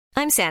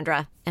I'm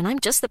Sandra, and I'm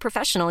just the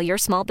professional your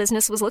small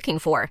business was looking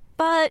for.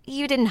 But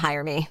you didn't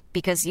hire me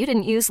because you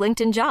didn't use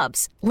LinkedIn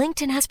Jobs.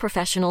 LinkedIn has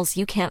professionals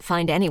you can't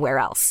find anywhere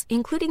else,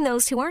 including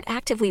those who aren't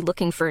actively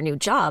looking for a new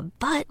job,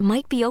 but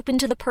might be open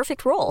to the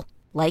perfect role,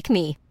 like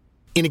me.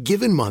 In a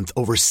given month,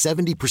 over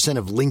 70%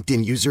 of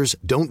LinkedIn users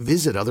don't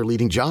visit other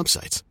leading job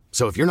sites.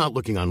 So if you're not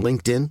looking on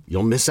LinkedIn,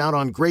 you'll miss out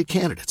on great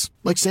candidates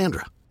like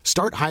Sandra.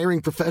 Start hiring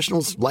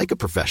professionals like a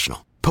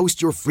professional.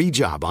 Post your free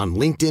job on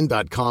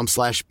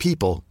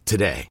linkedin.com/people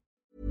today.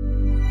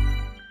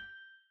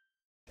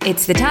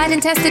 It's the Tried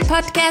and Tested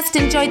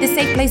podcast. Enjoy the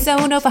safe play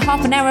zone over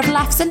half an hour of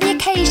laughs and the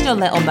occasional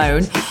little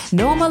moan.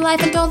 Normal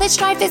life and all this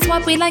strife is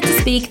what we like to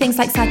speak. Things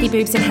like saggy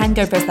boobs and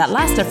hangovers that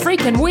last a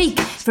freaking week.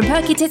 From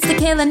perky tits to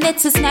kill and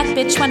knits a snack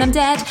bitch when I'm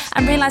dead.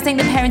 I'm realising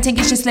that parenting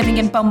is just living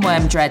in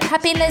bumworm dread.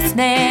 Happy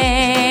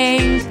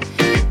listening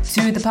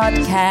to the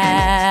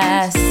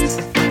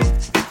podcast.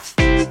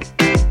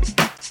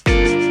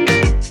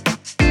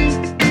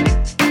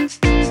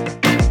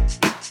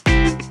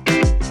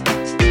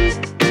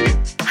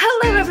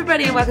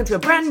 And welcome to a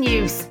brand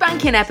new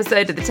spanking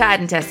episode of the Tried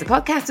and Tested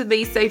podcast with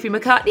me, Sophie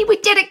McCartney. We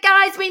did it,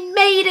 guys. We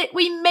made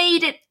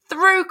it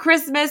through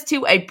Christmas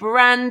to a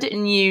brand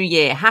new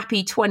year.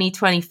 Happy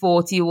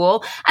 2024 to you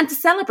all. And to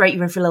celebrate,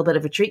 you're in for a little bit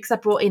of a treat because I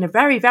brought in a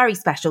very, very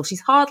special,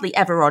 she's hardly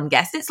ever on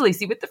guest. It's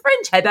Lucy with the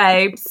Fringe. Hey,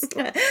 babes.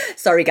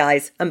 Sorry,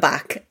 guys. I'm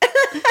back.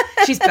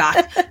 She's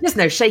back. There's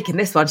no shaking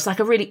this one. She's like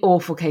a really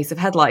awful case of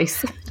head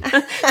lice.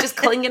 Just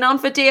clinging on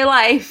for dear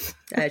life.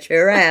 I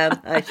sure am.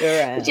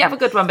 Did you have a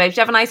good one, babe? Did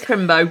you have a nice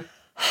crimbo?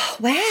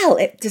 Well,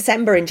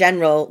 December in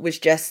general was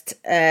just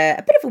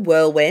a bit of a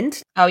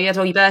whirlwind. Oh, you had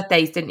all your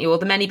birthdays, didn't you? All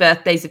the many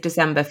birthdays of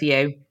December for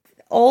you.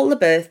 All the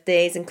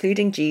birthdays,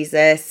 including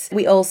Jesus.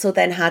 We also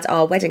then had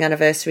our wedding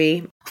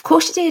anniversary. Of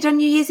course you did, on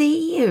New Year's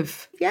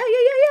Eve. Yeah.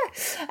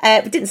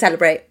 We didn't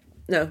celebrate.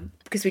 No,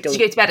 because we don't.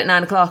 Did you go to bed at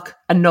 9 o'clock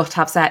and not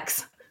have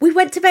sex? We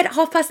went to bed at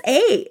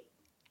 8:30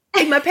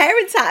 in my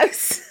parents'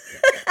 house.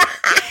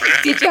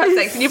 Did you have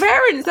sex in your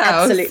parents'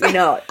 house? Absolutely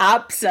not.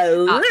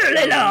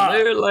 Absolutely not.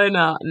 Absolutely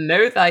not.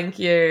 No, thank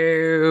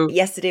you.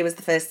 Yesterday was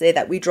the first day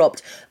that we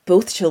dropped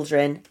both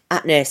children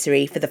at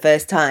nursery for the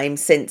first time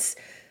since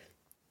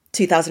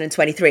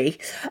 2023.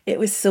 It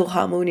was so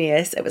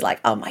harmonious. It was like,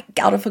 oh my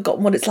God, I've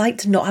forgotten what it's like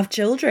to not have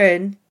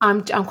children.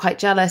 I'm quite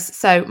jealous.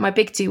 So my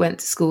big two went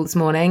to school this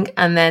morning,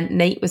 and then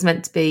Nate was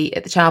meant to be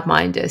at the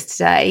childminders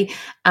today,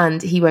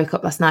 and he woke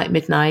up last night at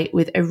midnight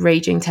with a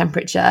raging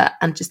temperature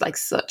and just like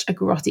such a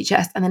grotty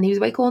chest, and then he was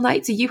awake all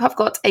night. So you have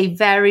got a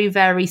very,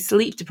 very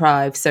sleep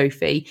deprived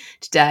Sophie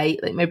today.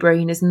 Like, my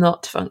brain is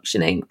not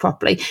functioning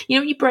properly. You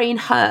know when your brain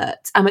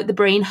hurts? I'm at the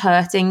brain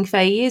hurting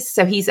phase.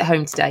 So he's at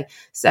home today.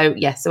 So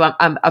yeah, so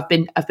I've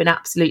been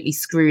absolutely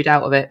screwed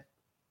out of it.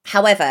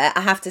 However,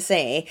 I have to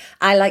say,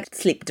 I like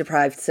sleep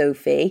deprived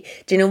Sophie.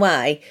 Do you know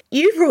why?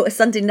 You wrote a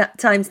Sunday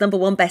Times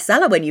 #1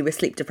 bestseller when you were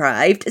sleep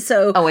deprived.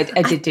 So I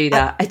did do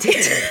that. I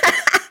did.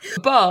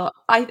 But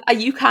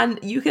you can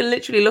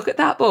literally look at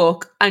that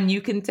book and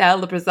you can tell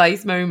the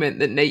precise moment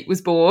that Nate was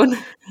born.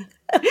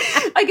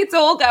 Like, it's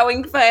all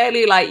going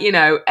fairly, like, you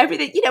know,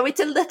 everything, you know,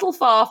 it's a little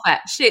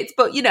far-fetched,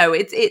 but, you know,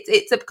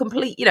 it's a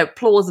complete, you know,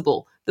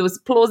 plausible. There was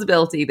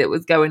plausibility that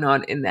was going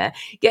on in there.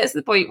 Gets to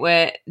the point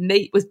where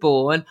Nate was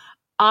born.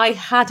 I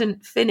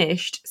hadn't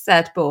finished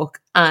said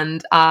book,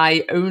 and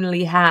I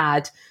only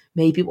had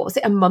maybe, what was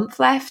it, a month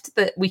left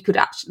that we could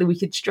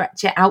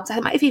stretch it out.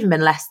 It might have even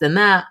been less than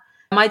that.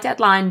 My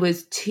deadline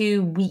was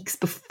 2 weeks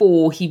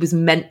before he was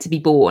meant to be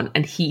born,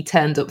 and he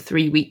turned up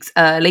 3 weeks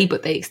early,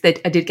 but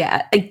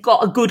I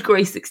got a good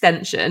grace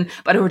extension,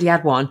 but I already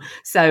had one.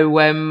 So,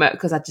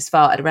 because I just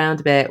farted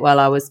around a bit while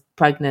I was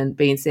pregnant,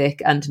 being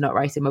sick, and not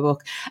writing my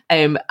book.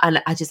 And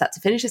I just had to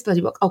finish this bloody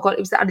book. Oh God,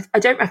 I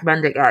don't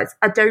recommend it, guys.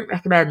 I don't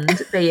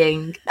recommend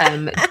being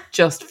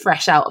just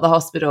fresh out of the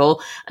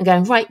hospital and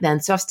going, right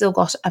then, so I've still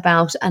got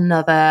about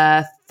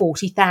another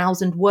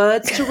 40,000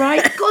 words to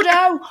write.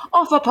 Good-o,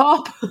 off a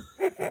pop.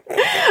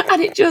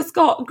 And it just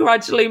got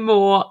gradually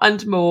more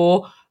and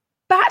more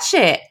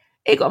batshit.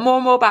 It got more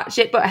and more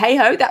batshit, but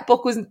hey-ho, that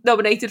book was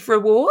nominated for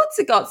awards.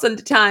 It got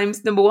Sunday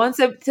Times #1.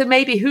 So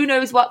maybe, who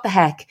knows what the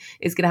heck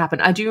is going to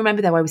happen. I do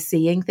remember, though, I was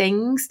seeing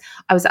things.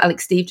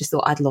 Steve just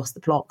thought I'd lost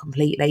the plot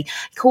completely.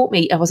 He caught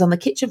me. I was on the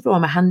kitchen floor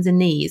on my hands and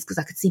knees because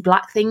I could see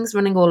black things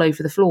running all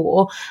over the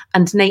floor.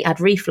 And Nate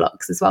had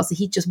reflux as well, so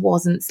he just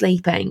wasn't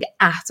sleeping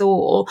at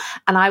all.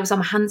 And I was on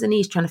my hands and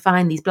knees trying to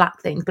find these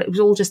black things, but it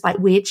was all just like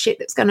weird shit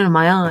that's going on in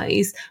my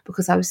eyes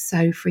because I was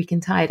so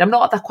freaking tired. I'm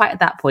not quite at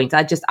that point.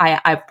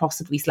 I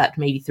possibly slept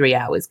maybe 3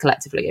 hours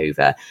collectively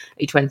over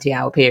a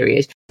 20-hour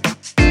period.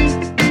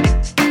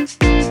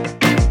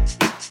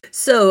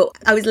 So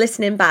I was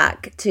listening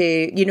back to,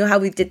 you know how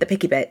we did the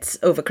picky bits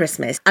over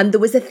Christmas, and there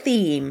was a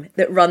theme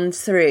that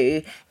runs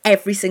through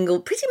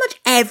pretty much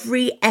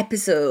every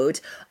episode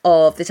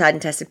of the Tried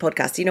and Tested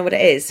podcast. Do you know what it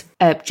is?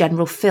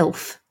 General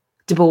filth,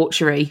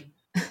 debauchery,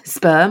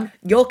 sperm.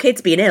 Your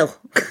kid's being ill.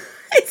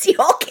 It's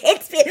your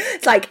kid's being...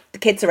 It's like, the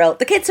kids are ill,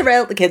 the kids are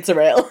ill, the kids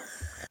are ill.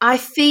 I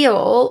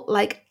feel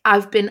like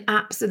I've been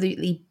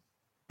absolutely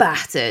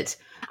battered.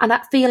 And I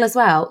feel as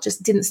well,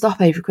 just didn't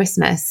stop over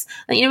Christmas.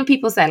 And you know, when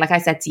people say, like I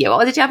said to you,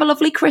 oh, did you have a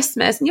lovely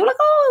Christmas? And you're like,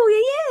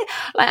 oh, yeah.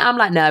 Like, I'm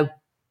like, no,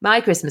 my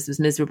Christmas was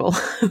miserable.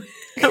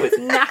 I was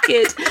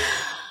knackered.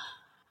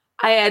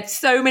 I had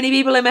so many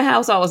people in my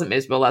house. I wasn't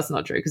miserable. That's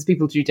not true, because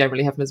people do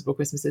generally have miserable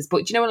Christmases.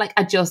 But you know what? Like,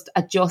 I just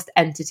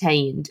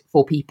entertained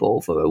for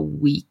people for a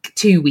week,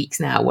 2 weeks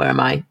now. Where am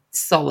I?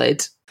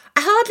 Solid.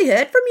 I hardly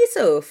heard from you,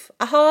 Soph.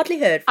 I hardly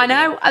heard from you.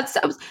 I know.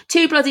 I was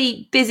too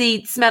bloody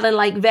busy smelling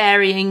like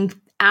varying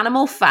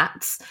animal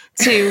fats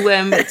to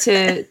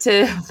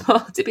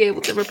be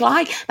able to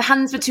reply. The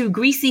hands were too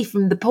greasy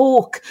from the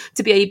pork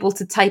to be able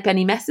to type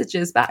any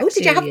messages back. Oh,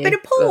 did you have a bit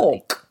of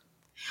pork?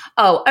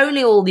 Oh,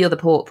 only all the other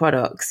pork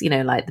products, you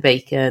know, like the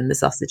bacon, the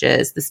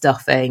sausages, the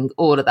stuffing,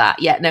 all of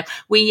that. Yeah, no,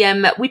 we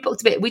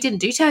booked a bit. We didn't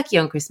do turkey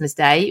on Christmas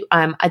Day.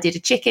 I did a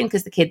chicken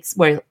because the kids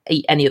won't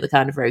eat any other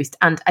kind of roast,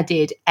 and I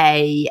did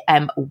a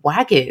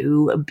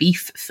Wagyu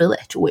beef fillet,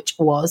 which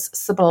was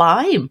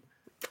sublime.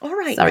 All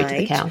right, sorry to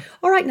the cow.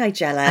 All right,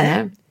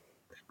 Nigella.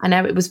 I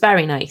know. It was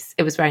very nice.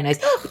 It was very nice.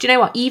 But you know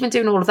what? Even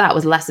doing all of that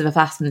was less of a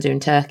fast than doing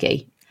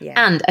turkey. Yeah.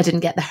 And I didn't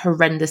get the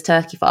horrendous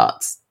turkey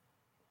farts.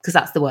 Because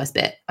that's the worst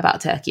bit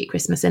about turkey at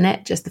Christmas, isn't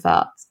it? Just the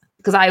farts.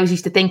 Because I always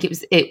used to think it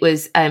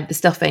was the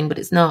stuffing, but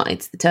it's not.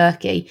 It's the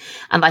turkey.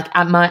 And like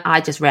I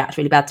just react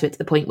really bad to it, to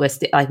the point where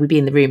like we'd be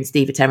in the room and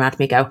Steve would turn around to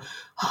me and go,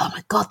 "Oh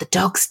my God, the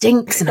dog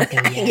stinks," and I go,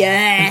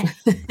 "Yeah,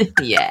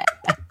 yeah,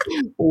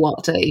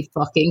 what a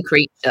fucking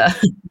creature."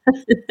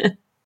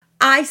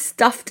 I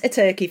stuffed a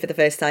turkey for the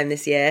first time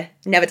this year.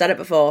 Never done it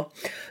before.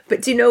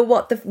 But do you know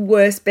what the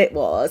worst bit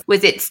was?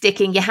 Was it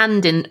sticking your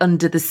hand in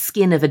under the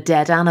skin of a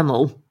dead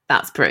animal?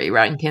 That's pretty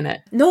rank, isn't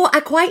it? No, I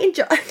quite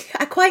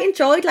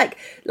enjoyed like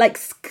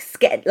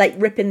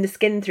ripping the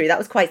skin through. That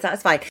was quite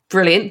satisfying.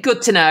 Brilliant.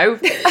 Good to know.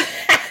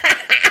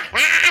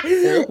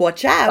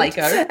 Watch out.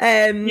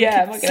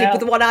 Yeah, sleep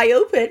with one eye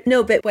open.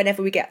 No, but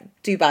whenever we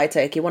do buy a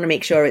turkey, I want to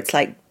make sure it's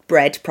like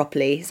bred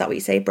properly. Is that what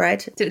you say,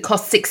 bred? Did it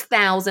cost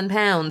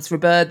 £6,000 for a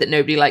bird that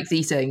nobody likes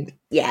eating?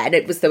 Yeah, and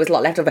there was a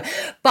lot left over.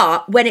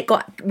 But when it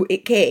got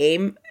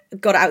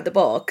it out of the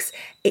box,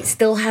 it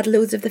still had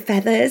loads of the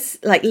feathers,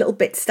 like little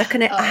bits stuck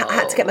in it. I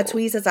had to get my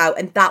tweezers out,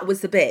 and that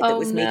was the bit that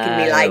was making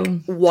me like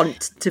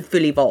want to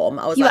fully vom.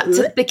 I was you had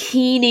to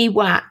bikini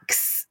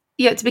wax.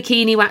 You had to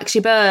bikini wax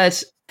your bird.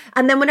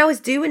 And then when I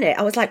was doing it,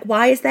 I was like,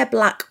 why is there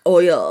black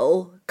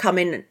oil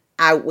coming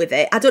out with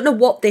it? I don't know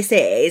what this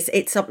is.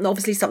 It's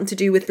obviously something to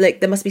do with, like,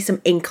 there must be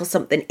some ink or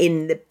something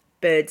in the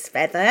bird's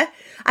feather.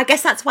 I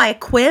guess that's why a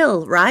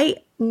quill, right?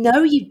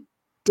 No, you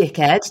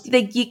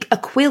dickhead. A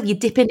quill, you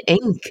dip in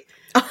ink.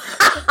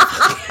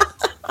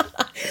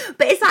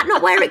 But is that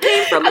not where it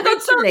came from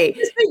originally?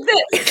 I think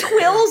that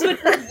quills would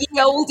ye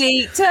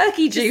oldie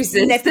turkey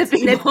juices. Nip a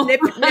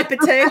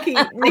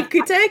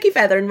turkey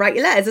feather and write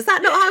your letters. Is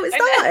that not how it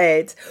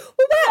started?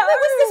 Well, what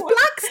was this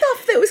black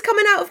stuff that was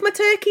coming out of my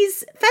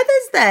turkey's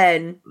feathers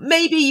then?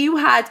 Maybe you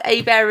had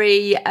a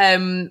very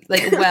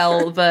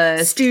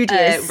well-versed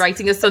studious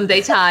writing a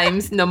Sunday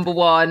Times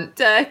 #1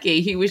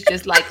 turkey who was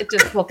just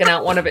plucking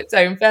out one of its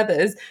own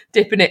feathers,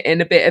 dipping it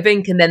in a bit of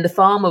ink, and then the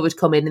farmer would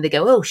come in and they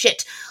go, "Oh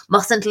shit,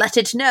 mustn't let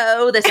it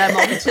know that I'm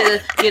on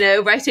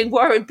to, writing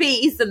War and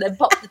Peace," and then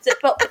pop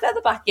the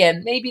feather back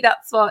in. Maybe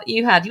that's what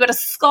you had. You had a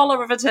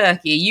scholar of a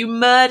turkey. You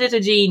murdered a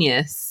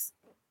genius.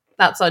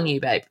 That's on you,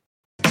 babe.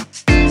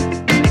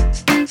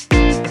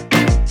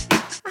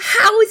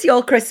 How was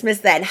your Christmas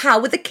then? How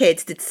were the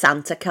kids? Did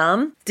Santa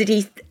come? Did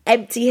he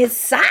empty his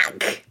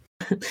sack?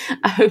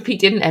 I hope he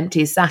didn't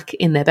empty his sack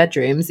in their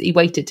bedrooms. He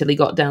waited till he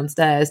got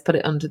downstairs, put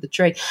it under the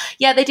tree.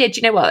 Yeah, they did.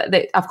 You know what?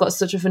 I've got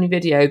such a funny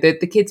video.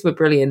 The kids were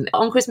brilliant.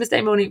 On Christmas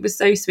Day morning, it was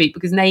so sweet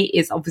because Nate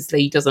is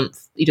obviously, he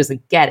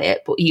doesn't get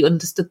it, but he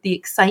understood the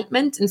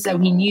excitement. And so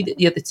he knew that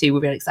the other two were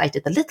really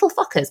excited. The little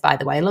fuckers, by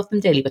the way, I love them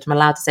dearly, but I'm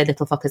allowed to say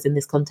little fuckers in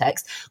this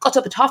context, got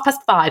up at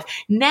 5:30.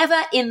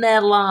 Never in their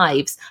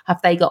lives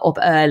have they got up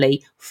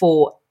early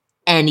for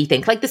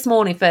anything. Like this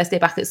morning, first day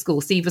back at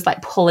school, Steve was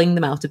like pulling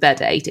them out of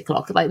bed at 8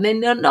 o'clock. Like,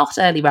 they're not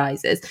early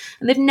risers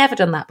and they've never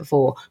done that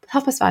before.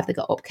 But 5:30 they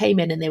got up, came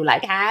in, and they were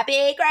like,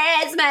 "Happy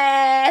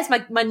Christmas!"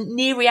 My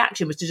near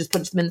reaction was to just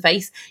punch them in the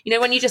face. You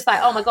know, when you're just like,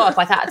 oh my God,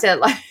 like I had to,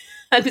 like,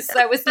 I was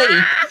so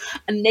asleep.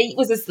 And Nate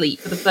was asleep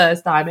for the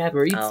first time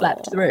ever. He'd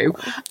slept through.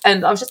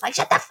 And I was just like,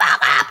 "Shut the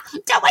fuck up!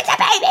 Don't wake the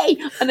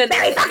baby!" And then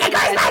Merry fucking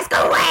Christmas,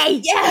 go away!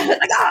 Yeah,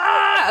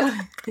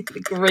 like,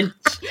 the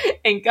Grinch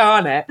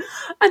incarnate.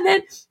 And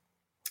then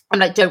I'm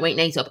like, "Don't wake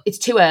Nate up. It's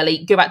too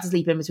early. Go back to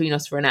sleep in between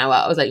us for an hour."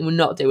 I was like, "We're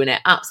not doing it.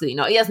 Absolutely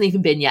not. He hasn't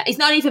even been yet. He's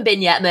not even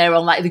been yet." And they're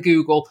on like the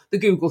Google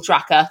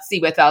tracker, see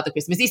where Father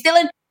Christmas. He's still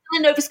in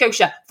Nova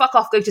Scotia. Fuck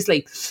off, go to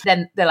sleep.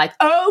 Then they're like,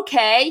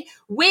 "Okay,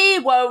 we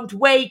won't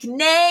wake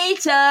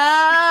Nate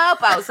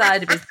up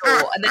outside of his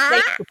door. And then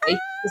Nate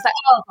was like,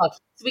 oh God.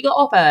 So we got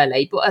up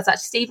early, but as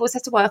actually Steve always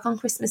had to work on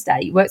Christmas Day.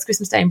 He works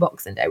Christmas Day and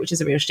Boxing Day, which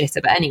is a real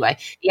shitter. But anyway,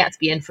 he had to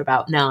be in for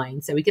about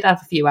 9. So we could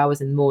have a few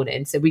hours in the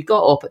morning. So we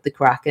got up at the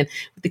crack, and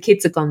the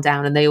kids had gone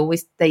down, and they have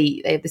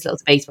this little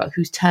debate about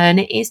whose turn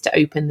it is to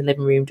open the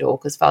living room door,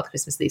 because Father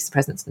Christmas leaves the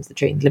presents into the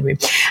tree in the living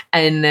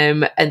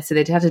room. And so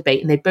they'd had a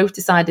debate, and they both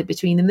decided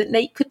between them that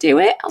Nate could do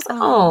it. I was like,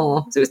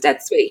 oh, so it was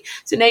dead sweet.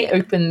 So Nate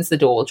opens the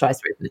door,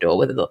 tries to open the door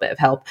with a little bit of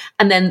help.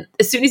 And then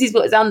as soon as he's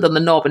put his hand on the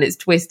knob and it's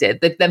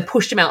twisted, they've then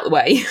pushed him out the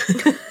way.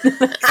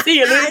 See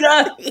you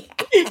later.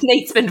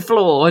 Nate's been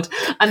floored,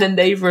 and then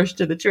they've rushed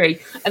to the tree,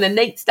 and then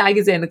Nate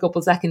staggers in a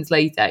couple seconds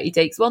later. He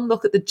takes one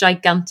look at the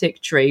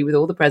gigantic tree with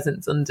all the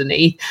presents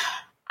underneath,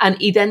 and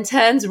he then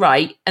turns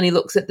right and he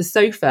looks at the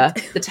sofa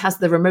that has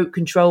the remote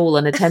control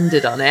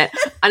unattended on it,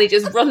 and he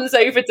just runs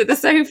over to the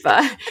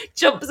sofa,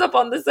 jumps up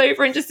on the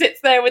sofa, and just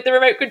sits there with the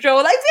remote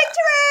control like,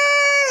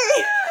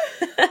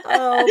 victory!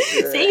 Oh,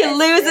 see you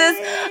losers,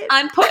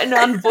 I'm putting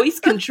on voice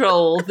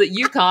control that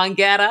you can't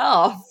get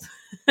off.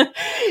 And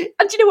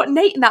do you know what,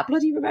 Nate and that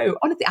bloody remote,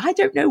 honestly, I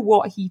don't know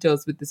what he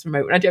does with this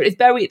remote. It's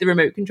very at the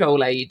remote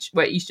control age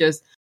where he's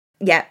just,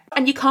 yeah.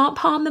 And you can't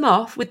palm them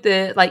off with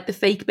the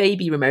fake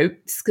baby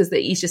remotes, because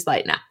he's just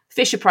like, nah.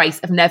 Fisher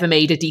Price have never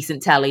made a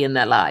decent telly in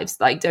their lives.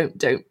 Like,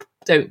 don't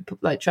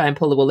like try and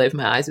pull the wool over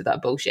my eyes with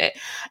that bullshit.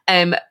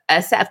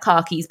 A set of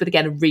car keys, but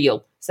again, a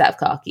real set of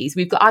car keys.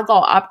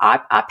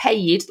 I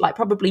paid like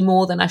probably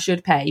more than I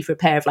should pay for a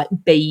pair of like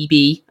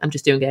baby, I'm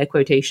just doing air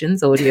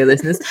quotations, audio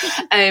listeners,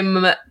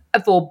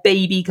 for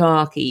baby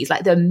car keys.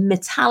 Like, they're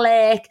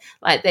metallic,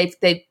 like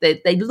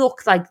they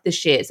look like the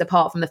shits,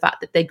 apart from the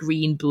fact that they're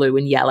green, blue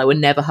and yellow,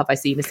 and never have I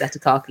seen a set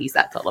of car keys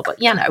that colour,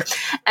 but you know.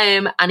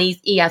 And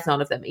he has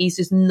none of them. He's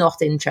just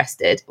not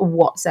interested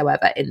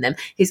whatsoever in them.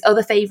 His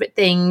other favourite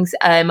things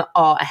are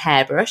a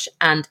hairbrush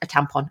and a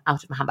tampon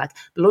out of my handbag.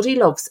 Bloody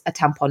loves a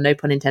tampon, no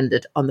pun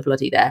intended on the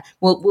bloody there.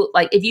 Well,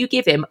 like, if you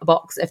give him a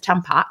box of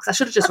Tampax, I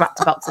should have just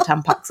wrapped a box of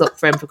Tampax up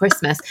for him for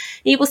Christmas.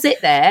 He will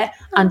sit there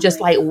and just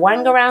like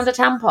wang around a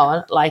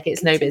tampon like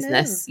it's no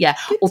business. Yeah.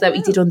 Although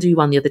he did undo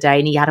one the other day,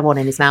 and he had one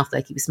in his mouth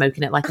like he was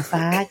smoking it like a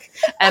fag.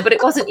 But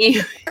it wasn't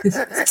used.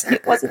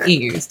 It wasn't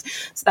used.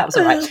 So that was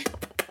all right.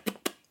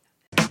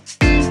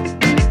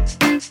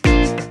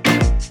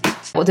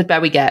 What did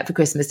Barry get for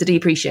Christmas? Did he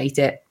appreciate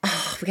it?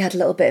 Oh, we had a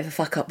little bit of a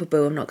fuck up with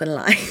Boo, I'm not going to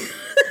lie.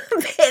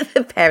 A bit of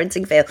a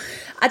parenting fail.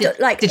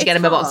 Did you get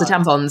him a box of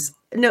tampons?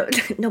 No,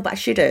 but I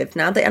should have.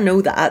 Now that I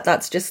know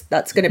that's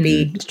going to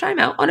be... Just try them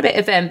out on a bit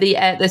of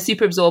the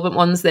super absorbent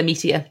ones. They're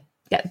meatier.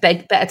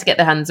 Better to get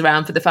their hands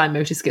around for the fine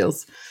motor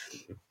skills.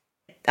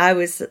 I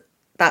was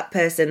that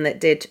person that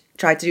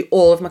tried to do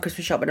all of my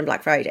Christmas shopping on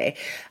Black Friday.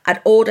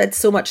 I'd ordered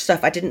so much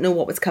stuff, I didn't know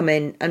what was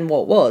coming and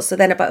what was. So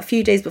then about a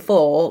few days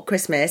before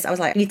Christmas, I was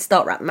like, I need to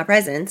start wrapping my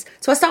presents.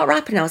 So I started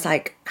wrapping, and I was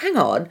like, hang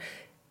on.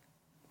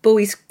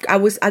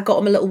 I got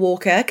him a little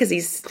walker because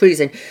he's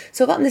cruising.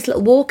 So I got him this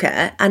little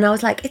walker, and I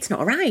was like, it's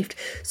not arrived.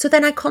 So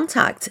then I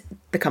contact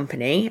the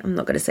company. I'm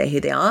not going to say who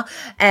they are.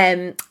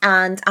 And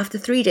after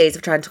 3 days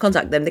of trying to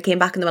contact them, they came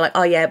back and they were like,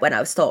 oh yeah, it went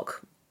out of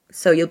stock.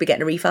 So you'll be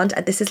getting a refund.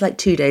 And this is like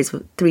 3 days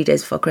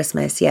before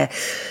Christmas. Yeah.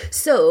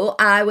 So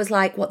I was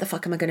like, what the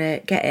fuck am I going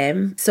to get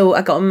him? So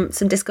I got him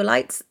some disco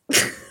lights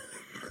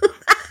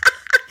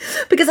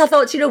because I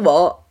thought, you know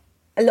what?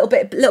 A little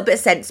bit of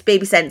sense,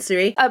 baby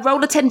sensory. A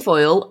roll of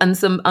tinfoil and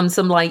some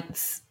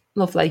lights.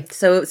 Lovely.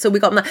 So we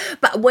got them,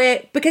 but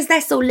because they're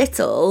so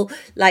little,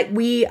 like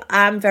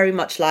I'm very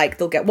much like,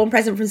 they'll get one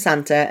present from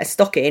Santa, a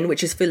stocking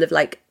which is full of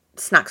like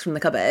snacks from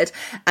the cupboard,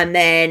 and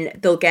then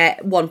they'll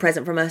get one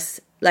present from us,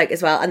 like,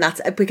 as well. And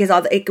that's because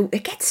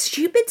it gets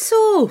stupid.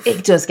 So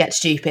it does get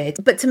stupid.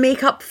 But to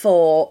make up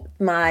for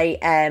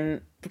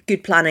my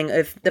good planning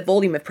of the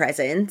volume of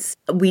presents,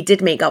 we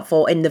did make up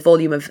for in the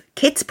volume of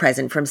kids'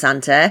 present from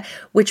Santa,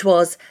 which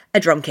was a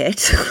drum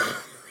kit.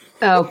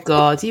 Oh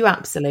God, you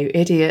absolute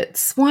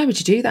idiots. Why would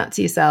you do that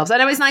to yourselves? I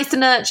know it's nice to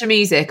nurture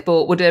music,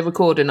 but would a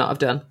recorder not have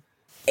done?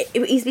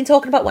 He's been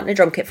talking about wanting a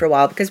drum kit for a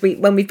while, because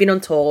when we've been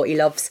on tour, he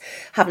loves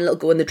having a little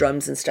go on the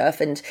drums and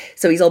stuff, and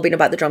so he's all been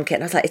about the drum kit,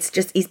 and I was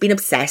like, he's been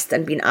obsessed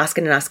and been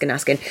asking.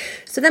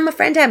 So then my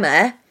friend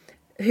Emma,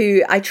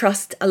 who I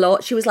trust a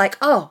lot, she was like,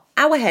 oh,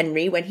 our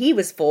Henry, when he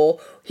was 4,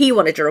 he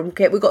wanted a drum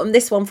kit. We got him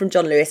this one from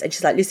John Lewis, and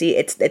she's like, Lucy,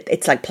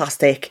 it's like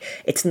plastic.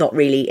 It's not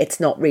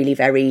really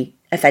very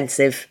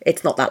offensive.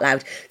 It's not that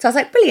loud. So I was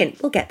like,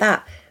 brilliant, we'll get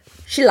that.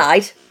 She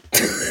lied.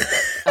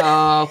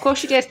 Oh, of course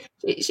she did.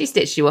 She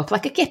stitched you up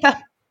like a kipper.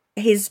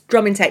 His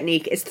drumming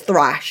technique is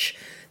thrash.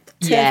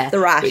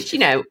 Thrash. Which, you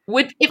know,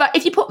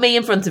 if you put me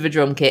in front of a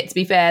drum kit, to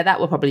be fair, that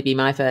would probably be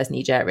my first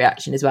knee-jerk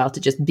reaction as well, to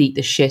just beat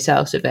the shit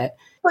out of it.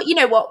 But you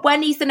know what?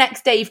 When he's the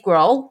next Dave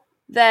Grohl,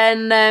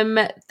 then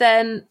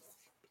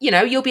you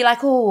know, you'll be like,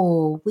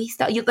 oh,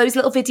 those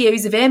little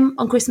videos of him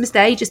on Christmas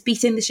Day just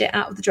beating the shit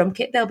out of the drum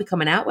kit, they'll be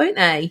coming out, won't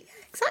they?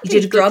 Exactly.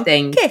 You did a good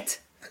thing. Kit.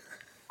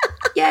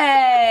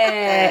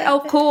 Yeah. Oh,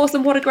 of course.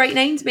 And what a great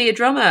name to be a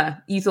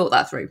drummer. You thought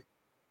that through.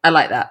 I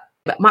like that.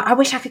 But I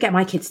wish I could get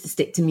my kids to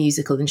stick to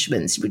musical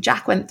instruments.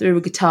 Jack went through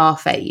a guitar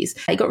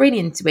phase. He got really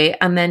into it,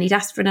 and then he'd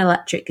asked for an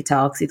electric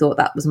guitar because he thought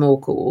that was more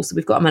cool. So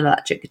we've got him an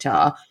electric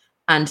guitar,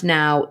 and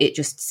now it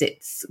just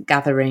sits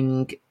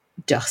gathering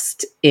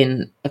dust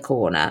in a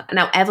corner.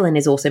 Now Evelyn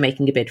is also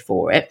making a bid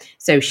for it,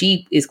 so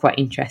she is quite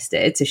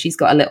interested. So she's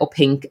got a little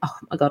pink, oh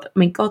my god, I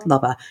mean, God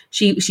love her,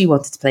 she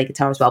wanted to play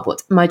guitar as well,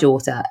 but my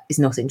daughter is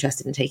not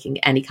interested in taking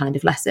any kind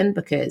of lesson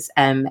because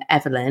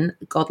Evelyn,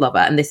 God love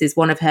her, and this is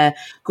one of her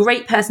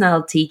great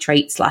personality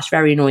traits /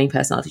 very annoying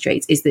personality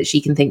traits, is that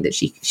she can think that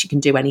she can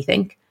do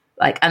anything.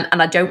 Like,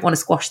 and I don't want to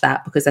squash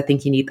that, because I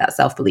think you need that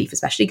self-belief,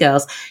 especially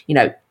girls. You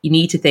know, you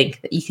need to think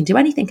that you can do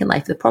anything in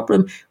life. The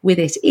problem with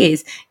it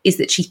is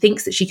that she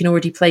thinks that she can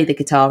already play the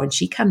guitar, and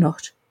she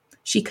cannot.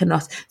 She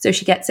cannot. So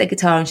she gets a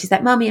guitar and she's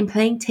like, Mommy, I'm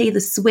playing Taylor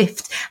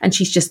Swift. And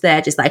she's just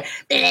there, just like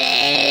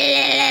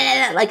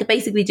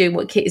basically doing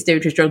what Kit is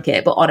doing to Drunk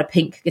It, but on a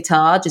pink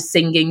guitar, just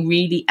singing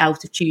really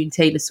out of tune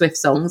Taylor Swift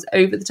songs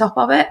over the top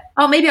of it.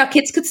 Oh, maybe our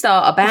kids could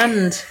start a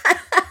band.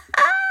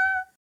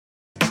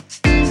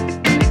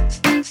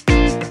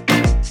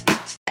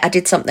 I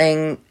did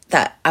something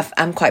that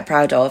I'm quite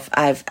proud of.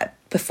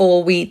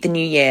 Before the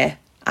new year,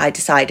 I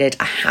decided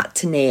I had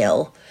to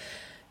nail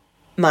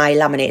my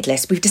laminated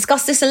list. We've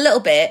discussed this a little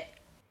bit.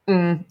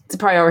 It's a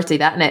priority,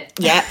 that, isn't it?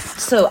 Yeah.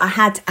 So I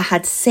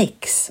had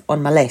 6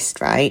 on my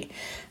list, right?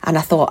 And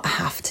I thought I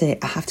have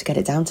to get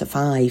it down to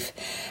 5.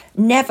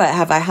 Never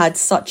have I had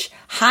such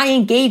high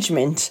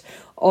engagement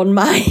on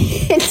my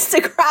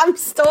Instagram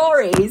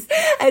stories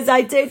as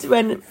I did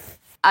when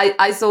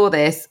I saw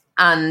this,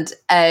 and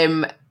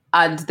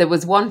there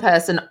was one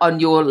person on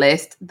your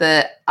list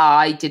that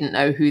I didn't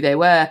know who they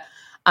were.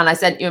 And I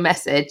sent you a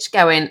message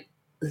going,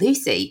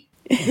 Lucy,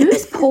 who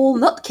is Paul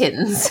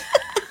Nutkins?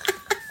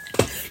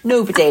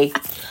 Nobody.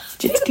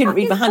 Just couldn't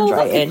read my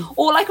handwriting.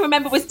 All I can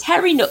remember was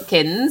Terry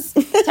Nutkins,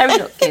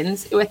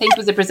 who I think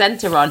was a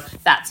presenter on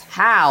That's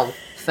How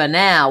For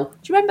Now. Do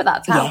you remember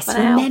That's How For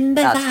Now? Yes,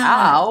 remember That's that.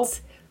 How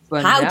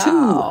For How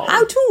Now.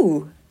 How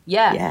to.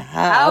 Yeah.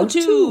 How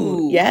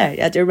to. Yeah,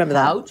 I do remember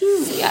that. How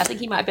to. Yeah, I think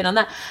he might have been on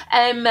that.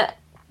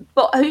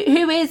 But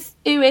who is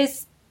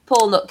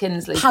Paul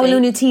Nutkins, Lucy? Paolo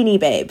Nutini,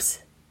 babes.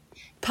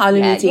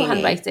 Paolo Nutini. Your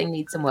handwriting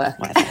needs some work.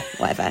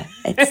 Whatever.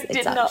 It It's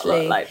did actually, not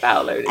look like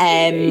Paolo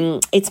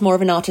Nutini. It's more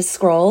of an artist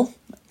scroll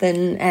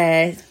than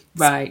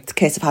right.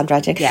 Curse of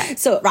handwriting. Yeah.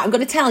 So, right, I'm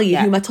going to tell you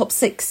who my top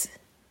 6.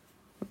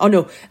 Oh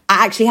no,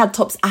 I actually had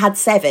I had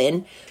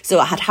 7. So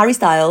I had Harry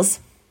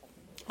Styles,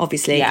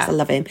 obviously, because I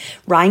love him.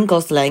 Ryan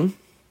Gosling,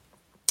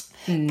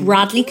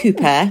 Bradley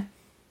Cooper,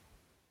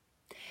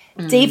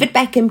 David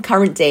Beckham,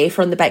 current day,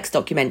 from the Becks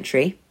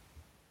documentary.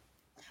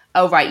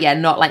 Oh, right, yeah,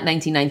 not like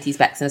 1990s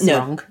Becks in a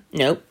song.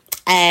 No.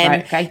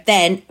 Right, okay.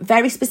 Then,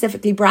 very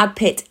specifically, Brad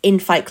Pitt in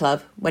Fight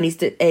Club when he's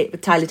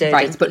with Tyler Durden.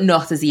 Right, but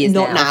not as he is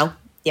Not now.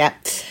 Yeah.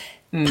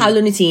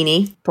 Paolo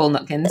Nutini. Paul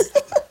Nutkins.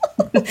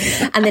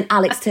 And then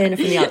Alex Turner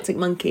from the Arctic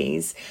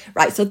Monkeys.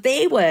 Right, so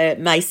they were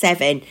my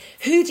 7.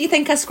 Who do you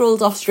think I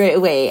scrolled off straight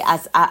away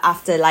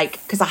after,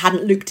 because I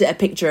hadn't looked at a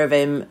picture of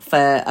him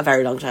for a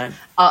very long time?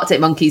 Arctic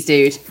Monkeys,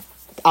 dude.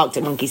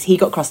 Arctic Monkeys. He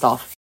got crossed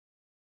off.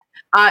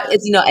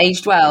 Is he not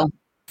aged well?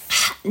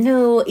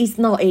 No, he's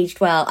not aged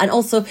well. And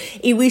also,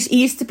 he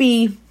used to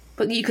be...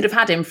 But you could have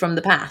had him from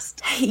the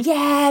past.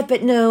 Yeah,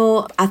 but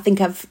no, I think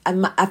I've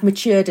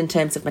matured in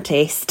terms of my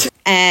taste.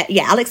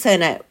 Alex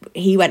Turner,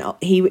 he went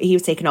up, he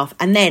was taken off,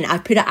 and then I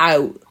put it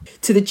out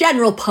to the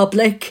general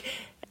public,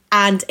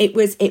 and it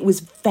was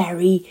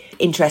very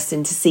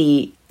interesting to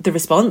see the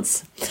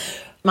response.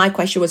 My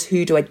question was,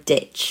 who do I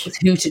ditch?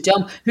 Who to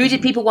dump? Who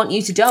did people want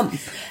you to dump?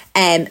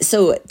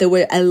 So there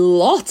were a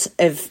lot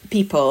of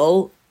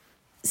people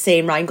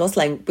saying Ryan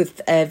Gosling with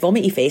a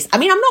vomity face. I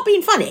mean, I'm not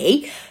being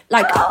funny.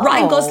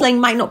 Ryan Gosling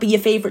might not be your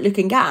favourite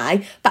looking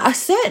guy, but I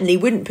certainly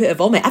wouldn't put a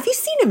vomit. Have you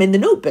seen him in The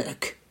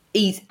Notebook?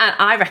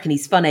 I reckon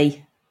he's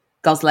funny,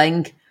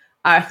 Gosling.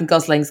 I reckon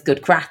Gosling's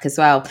good crack as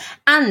well.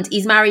 And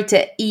he's married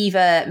to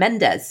Eva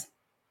Mendes.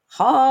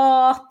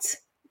 Hot.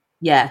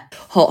 Yeah.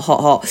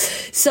 Hot.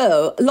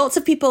 So, lots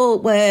of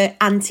people were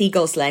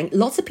anti-Gosling.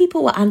 Lots of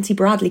people were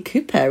anti-Bradley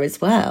Cooper as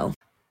well.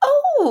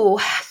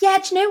 Oh, yeah,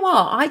 do you know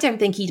what? I don't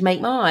think he'd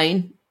make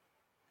mine.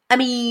 I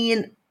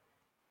mean,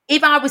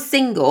 if I was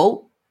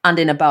single and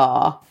in a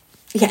bar...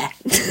 Yeah.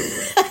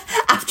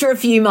 After a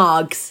few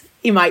margs,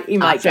 he might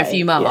After a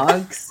few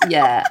margs,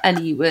 yeah. And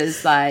he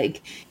was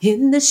like,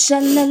 in the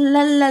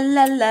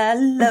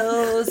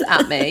sha-la-la-la-la-la-los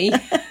at me.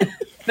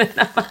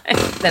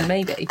 Then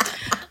maybe.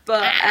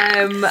 But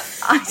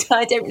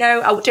I don't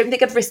know. I don't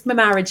think I'd risk my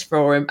marriage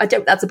for him.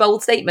 That's a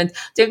bold statement.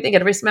 Don't think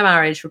I'd risk my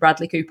marriage for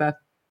Bradley Cooper.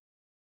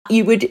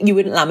 You wouldn't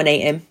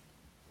laminate him?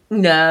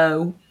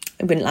 No.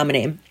 I wouldn't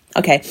laminate him.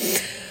 Okay.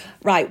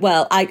 Right,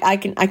 well, I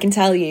can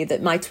tell you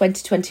that my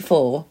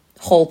 2024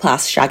 hall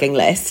pass shagging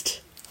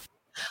list.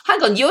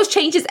 Hang on, yours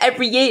changes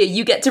every year.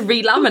 You get to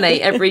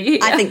relaminate every year.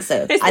 I think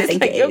so. I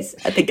think it is.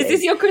 Is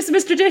this your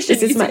Christmas tradition?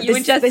 You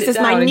ingest it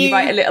down and you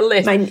write a little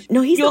list.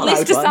 No, he's your not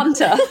list to one.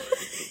 Santa.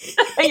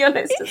 Your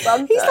list of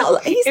Santa.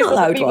 He's not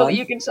allowed people one. that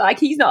you can shag.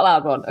 He's not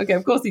allowed one. Okay,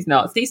 of course he's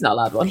not. Steve's not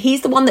allowed one.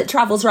 He's the one that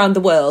travels around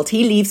the world.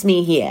 He leaves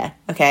me here.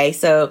 Okay,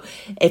 so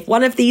if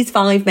one of these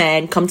 5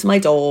 men come to my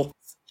door...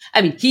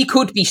 I mean, he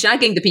could be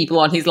shagging the people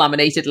on his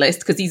laminated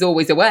list because he's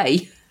always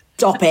away.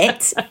 Stop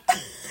it.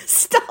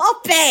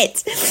 Stop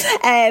it.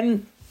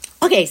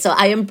 Okay, so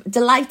I am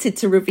delighted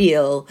to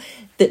reveal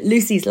that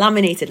Lucy's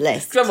laminated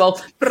list Drumroll.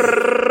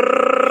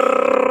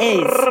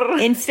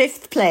 is in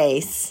 5th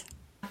place.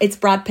 It's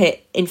Brad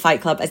Pitt in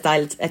Fight Club as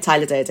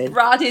Tyler Durden.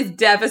 Brad is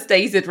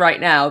devastated right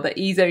now that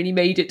he's only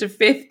made it to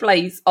 5th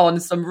place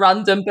on some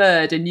random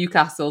bird in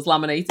Newcastle's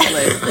laminated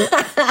list.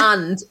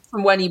 And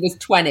from when he was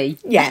 20.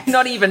 Yeah.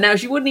 Not even now.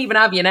 She wouldn't even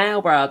have you now,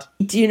 Brad.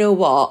 Do you know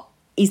what?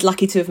 He's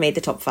lucky to have made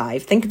the top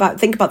 5. Think about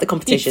the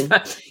competition.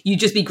 You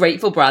just be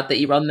grateful, Brad, that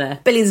you're on there.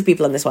 Billions of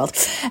people in this world.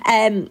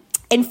 In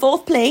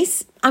 4th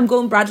place, I'm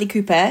going Bradley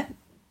Cooper.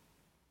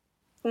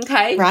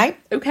 Okay. Right.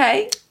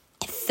 Okay.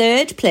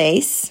 3rd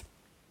place,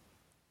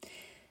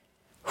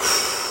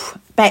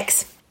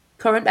 Bex.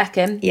 Current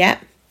Beckham. Yeah.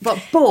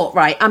 But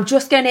right, I'm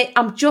just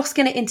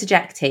gonna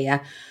interject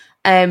here.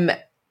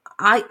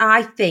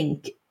 I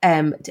think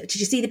did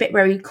you see the bit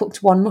where he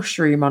cooked one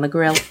mushroom on a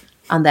grill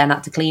and then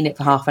had to clean it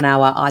for half an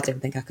hour? I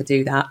don't think I could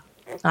do that.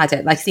 I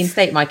don't like seeing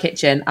state in my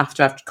kitchen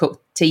after I've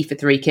cooked tea for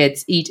 3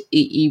 kids. He'd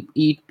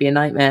be a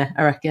nightmare,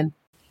 I reckon.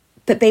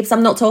 But babes,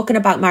 I'm not talking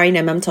about marrying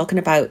him. I'm talking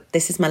about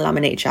this is my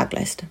laminated shag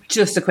list.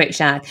 Just a quick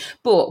shag.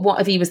 But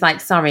what if he was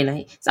like, sorry,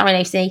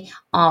 Lucy,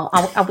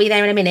 I'll be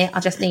there in a minute. I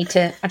just need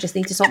to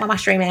sort my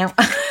mushroom out.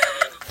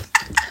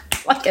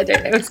 Like, I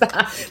don't know what's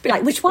that. Be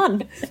like, which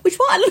one? Which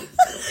one?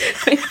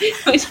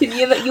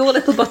 your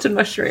little button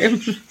mushroom.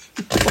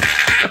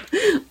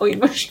 Or your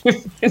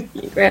mushroom.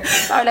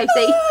 Sorry,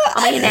 Lucy,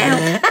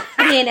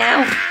 I'm here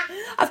now.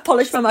 I've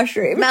polished my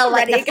mushroom. Smell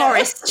like the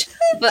forest.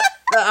 But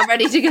I'm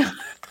ready to go.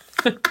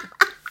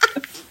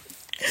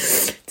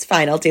 It's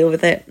fine, I'll deal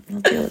with it.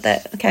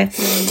 Okay.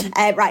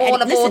 Right.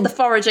 All aboard the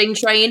foraging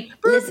train.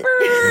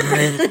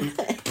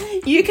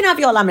 You can have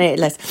your laminated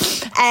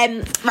list.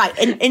 Right,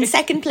 in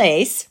 2nd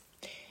place,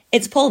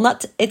 it's Paul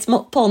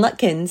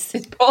Nutkins.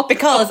 It's Paul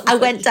because I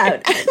went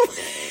down.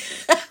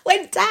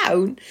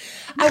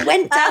 I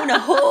went down a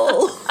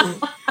hole.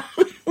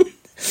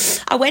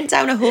 I went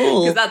down a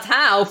hole. Because that's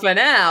how for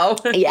now.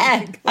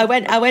 Yeah, I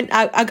went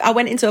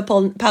into a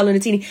Paolo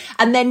Nutini,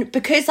 and then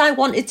because I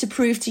wanted to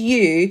prove to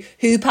you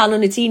who Paolo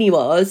Nutini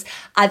was,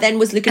 I then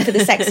was looking for the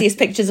sexiest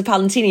pictures of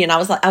Paolo Nutini, and I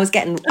was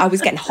getting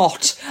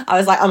hot. I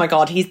was like, oh my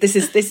god, this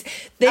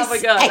oh my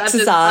god,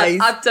 exercise.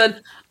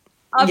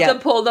 I've done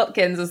Paul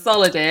Nutkins a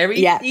solid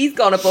here. He's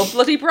gone above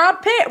bloody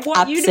Brad Pitt.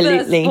 What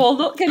universe is Paul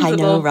Nutkins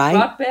above right?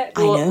 Brad Pitt?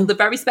 Or the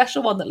very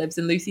special one that lives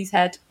in Lucy's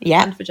head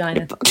and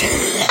vagina.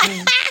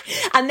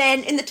 And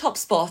then in the top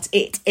spot,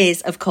 it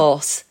is, of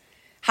course,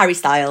 Harry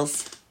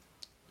Styles.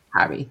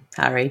 Harry,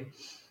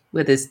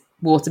 with his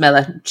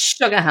watermelon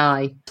sugar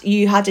high.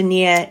 You had a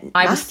near...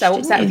 I was so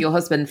upset with your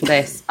husband for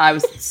this. I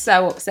was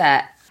so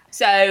upset.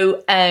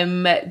 So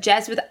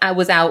Jez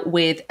was out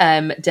with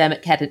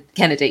Dermot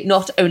Kennedy,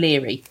 not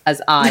O'Leary,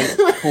 as I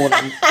call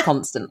him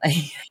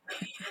constantly.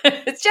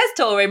 It's Jez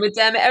touring with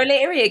Dermot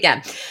O'Leary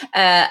again.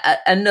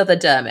 Another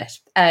Dermot.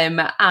 And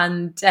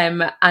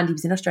he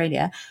was in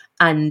Australia,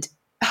 and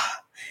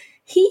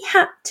he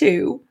had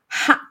to,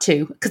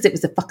 because it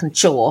was a fucking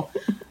chore,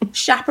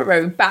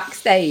 chaperone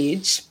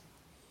backstage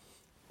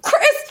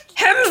Chris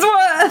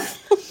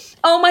Hemsworth.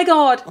 Oh my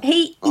god,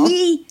 he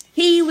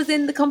was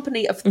in the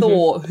company of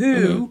Thor,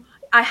 who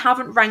I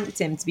haven't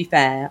ranked him, to be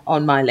fair,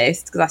 on my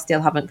list because I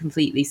still haven't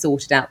completely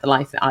sorted out the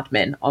life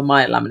admin on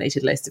my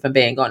laminated list, if I'm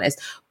being honest.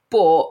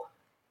 But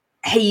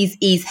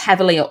he's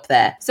heavily up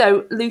there.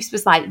 So Luce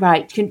was like,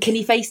 right, can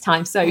you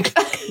FaceTime Soap?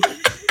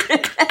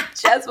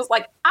 Jez was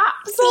like,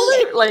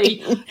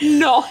 absolutely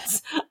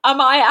not.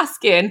 Am I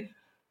asking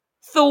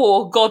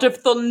Thor, God of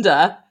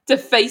Thunder, to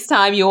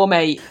FaceTime your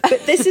mate?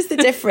 But this is the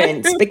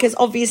difference, because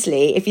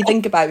obviously, if you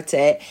think about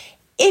it,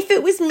 if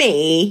it was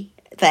me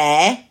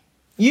there,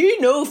 you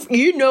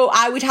know,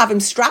 I would have him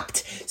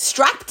strapped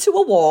to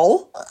a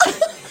wall.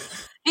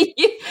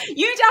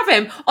 You'd have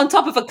him on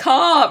top of a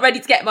car, ready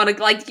to get him on a,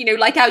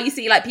 like how you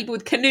see like people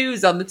with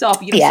canoes on the top.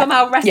 You'd have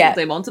somehow wrestled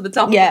him onto the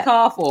top of the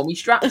car for me,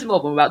 strapped him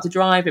up, and we're about to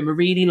drive him a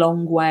really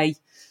long way.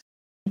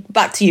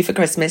 Back to you for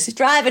Christmas.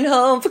 Driving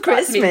home for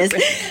Christmas.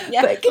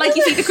 Yeah, but, like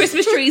you see the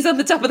Christmas trees on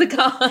the top of the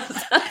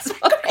cars. That's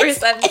what Chris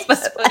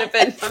Hemsworth would have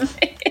been for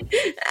me.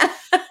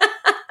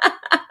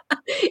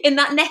 In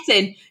that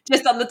netting,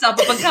 just on the top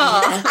of a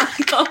car.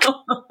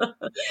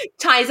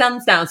 Tie his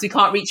hands down so he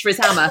can't reach for his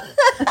hammer.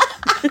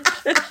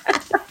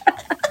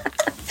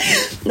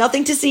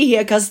 Nothing to see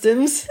here,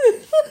 customs.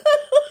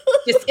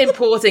 Just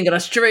importing an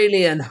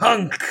Australian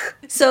hunk.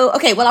 So,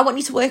 okay, well, I want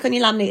you to work on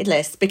your laminated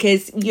list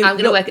because I'm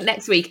going to work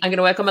next week. I'm going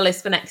to work on my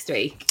list for next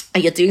week.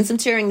 And you're doing some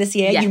touring this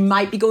year. Yes. You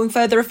might be going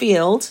further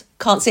afield.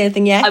 Can't say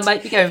anything yet. I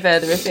might be going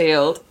further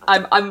afield.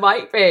 I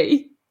might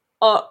be.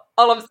 All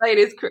I'm saying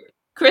is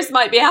Chris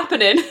might be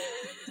happening.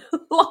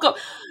 Lock up,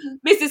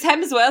 Mrs.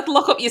 Hemsworth,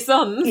 lock up your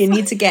sons. You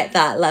need to get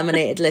that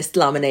laminated list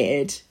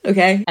laminated,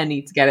 okay? I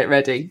need to get it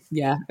ready.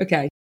 Yeah,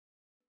 okay.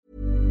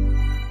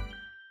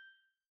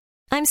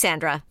 I'm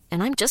Sandra,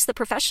 and I'm just the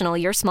professional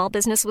your small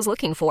business was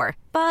looking for.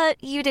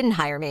 But you didn't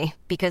hire me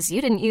because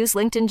you didn't use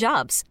LinkedIn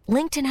Jobs.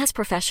 LinkedIn has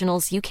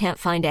professionals you can't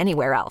find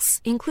anywhere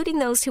else, including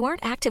those who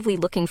aren't actively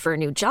looking for a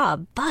new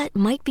job, but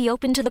might be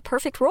open to the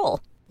perfect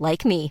role,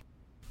 like me.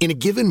 In a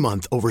given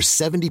month, over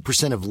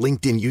 70% of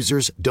LinkedIn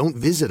users don't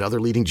visit other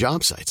leading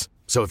job sites.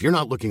 So if you're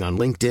not looking on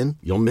LinkedIn,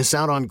 you'll miss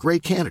out on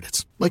great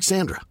candidates like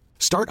Sandra.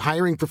 Start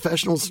hiring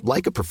professionals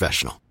like a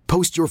professional.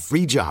 Post your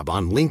free job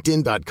on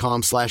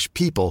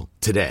linkedin.com/people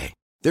today.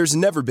 There's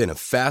never been a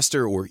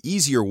faster or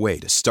easier way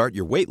to start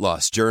your weight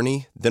loss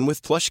journey than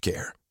with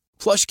PlushCare.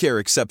 PlushCare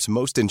accepts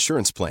most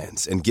insurance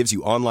plans and gives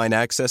you online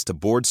access to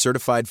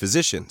board-certified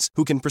physicians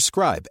who can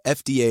prescribe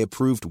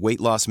FDA-approved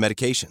weight loss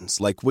medications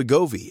like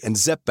Wegovy and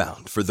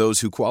Zepbound for those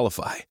who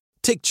qualify.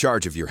 Take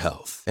charge of your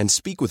health and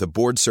speak with a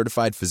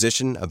board-certified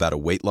physician about a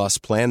weight loss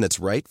plan that's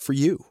right for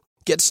you.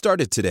 Get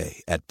started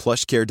today at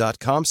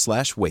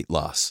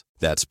plushcare.com/weight-loss.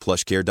 That's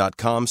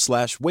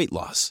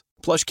plushcare.com/weight-loss.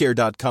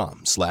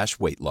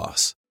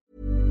 plushcare.com/weight-loss.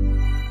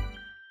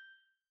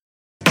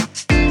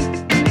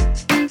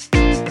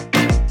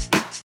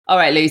 All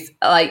right, Luce,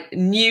 like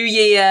new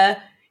year,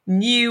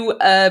 new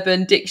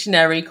Urban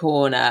Dictionary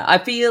corner. I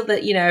feel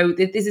that, you know,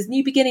 this is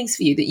new beginnings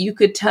for you, that you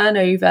could turn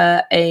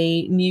over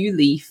a new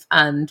leaf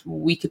and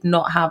we could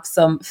not have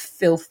some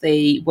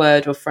filthy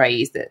word or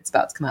phrase that's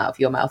about to come out of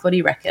your mouth. What do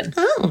you reckon?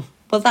 Oh,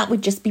 well, that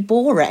would just be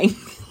boring.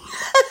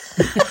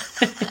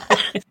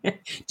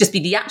 Just be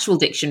the actual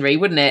dictionary,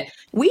 wouldn't it?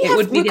 It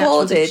would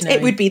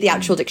be the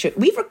actual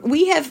dictionary.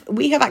 We have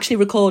actually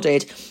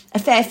recorded a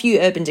fair few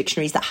urban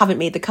dictionaries that haven't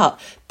made the cut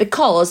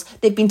because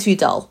they've been too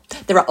dull.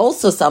 There are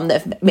also some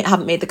that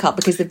haven't made the cut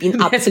because they've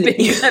been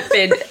absolutely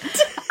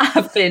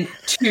have been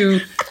too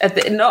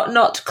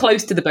not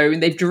close to the bone.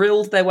 They've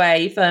drilled their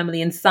way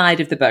firmly inside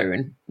of the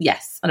bone.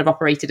 Yes, and have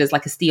operated as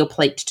like a steel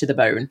plate to the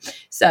bone.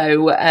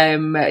 So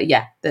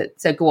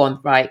so go on.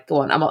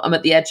 I'm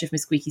at the edge of my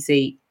squeaky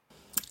seat.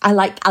 I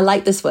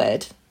like this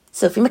word.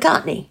 Sophie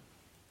McCartney.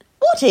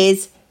 What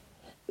is...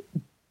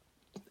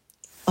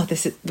 Oh,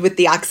 this is... With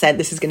the accent,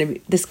 this is going to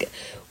be...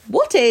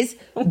 What is...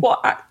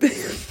 What?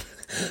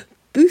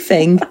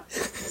 Boofing.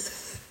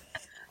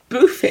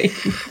 Boofing?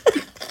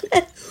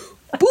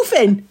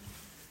 Boofing.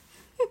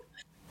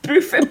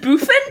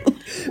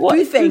 Boofing? What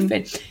is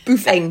boofing?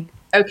 Boofing.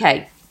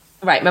 Okay.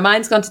 Right, my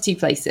mind's gone to two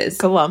places.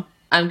 Go on.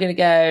 I'm going to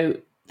go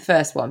the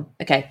first one.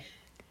 Okay.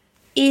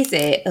 Is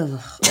it... Oh,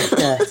 it's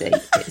dirty.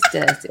 It's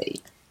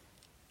dirty.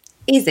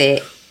 Is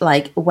it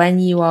like when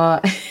you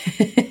are... Is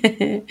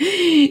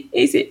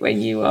it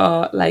when you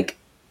are like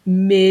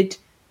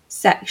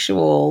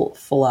mid-sexual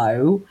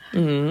flow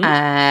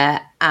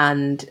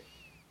and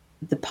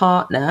the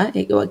partner,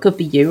 it could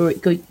be you or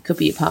it could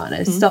be your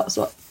partner, stops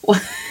what...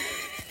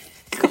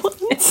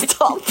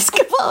 Stops,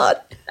 come on.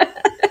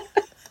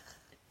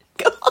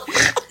 Come on.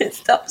 It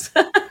stops.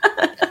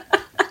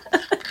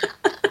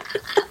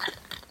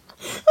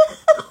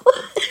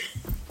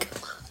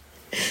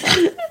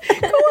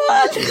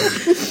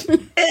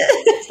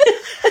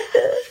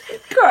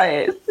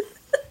 Crying.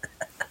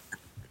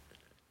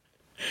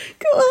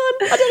 Go on.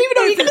 I don't even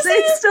know what you're going to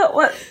say. Stop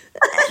what?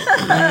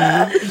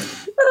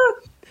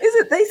 Is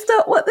it they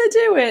stop what they're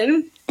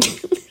doing?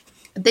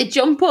 They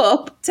jump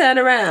up, turn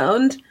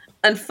around,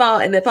 and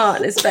fart in their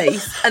partner's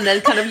face, and then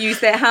kind of use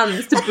their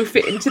hands to boof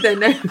it into their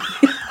nose.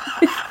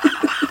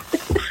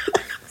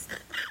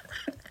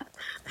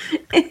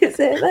 Is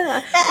it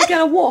that? They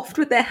kind of waft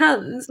with their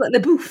hands, like they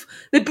boof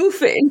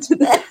it into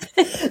their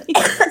face.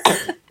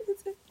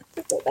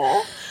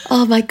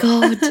 Oh my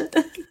God.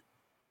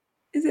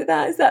 Is it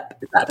that? Is that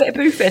a bit of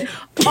boofing?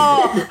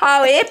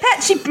 Oh, here,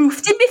 Pet, she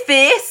boofed in my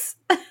face.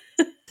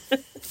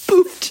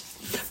 Boofed.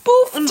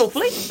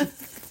 Lovely.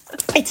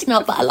 It's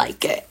not, but I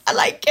like it.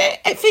 I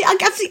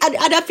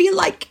feel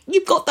like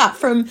you've got that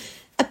from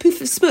a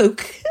poof of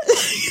smoke.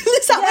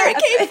 Is that where it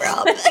came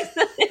from?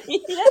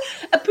 Yeah.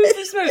 A poof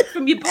of smoke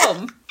from your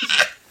bum.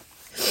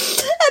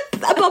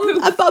 A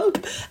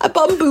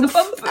bum boof.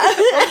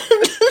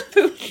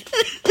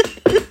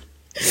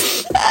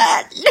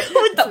 No,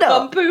 it's not.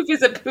 Bum poof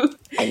is a poof.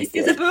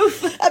 Is a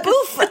boof. A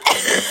boof.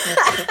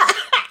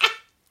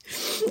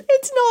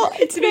 It's not.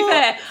 To be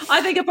fair,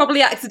 I think I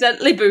probably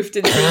accidentally boofed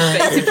in the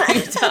face a few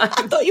times.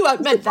 I thought you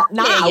meant that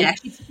now. Yeah,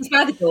 she's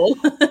radical.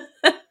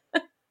 I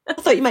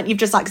thought you meant you've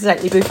just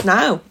accidentally boofed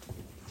now.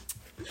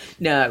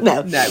 No.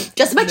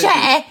 Just my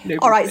chair. No,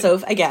 all right,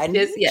 so again.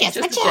 Just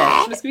my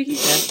chair. My squeaky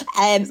chair.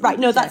 Right,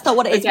 no, that's not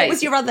what it is. Okay.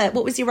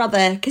 What was your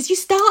other? Because you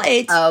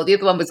started. Oh, the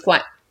other one was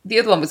quite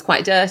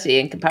dirty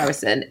in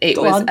comparison. It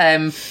was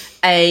a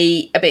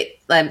bit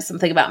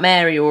something about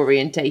Mary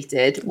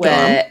orientated,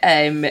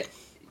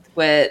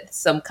 where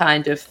some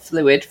kind of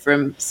fluid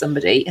from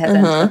somebody has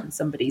ended up in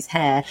somebody's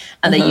hair,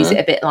 and they use it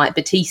a bit like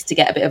Batiste to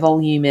get a bit of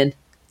volume in.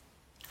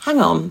 Hang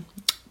on,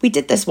 we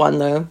did this one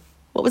though.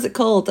 What was it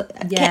called?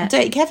 Yeah.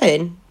 Dirty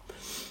Kevin.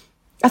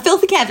 A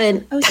filthy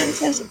Kevin. Oh, sorry.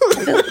 A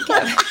filthy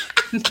Kevin.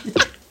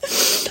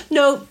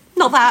 No,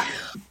 not that.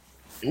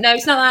 No,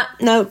 it's not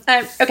that. No.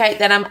 Okay,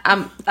 then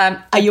I'm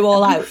Are you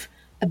all out?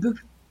 A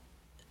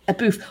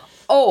boof.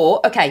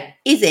 Or, okay,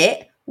 is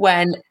it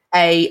when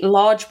a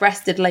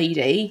large-breasted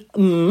lady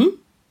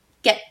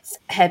gets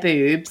her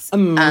boobs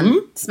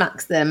and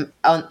smacks them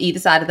on either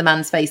side of the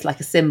man's face like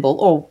a symbol,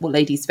 or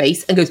lady's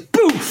face, and goes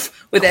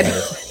boof with their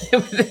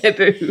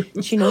boobs?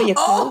 Do you know you're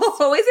close?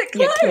 Oh, is it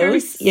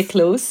close? You're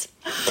close.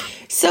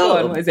 So, go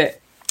on, what is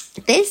it?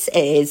 This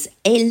is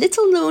a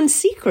little-known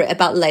secret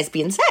about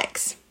lesbian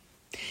sex.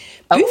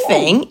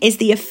 Boofing is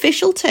the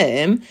official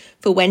term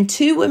for when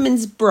two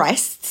women's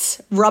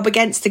breasts rub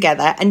against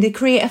together and they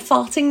create a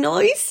farting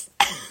noise.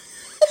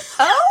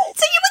 Oh,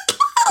 so you were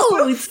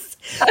close.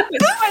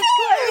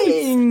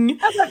 Boofing.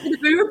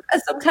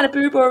 Some kind of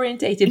boob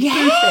orientated.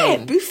 Yeah,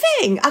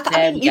 boofing.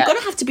 I mean, you're going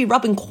to have to be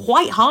rubbing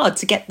quite hard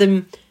to get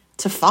them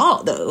to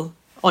fart, though,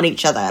 on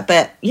each other.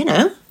 But, you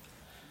know.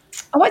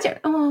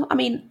 I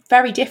mean,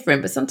 very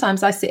different, but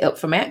sometimes I sit up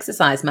for my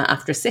exercise mat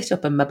after a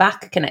sit-up and my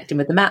back connecting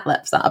with the mat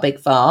lets out a big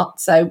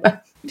fart, so...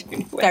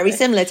 Very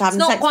similar to having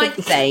sex. It's not quite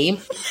the same.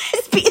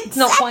 It's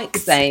not quite the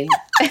same.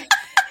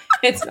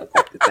 It's not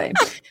quite the same.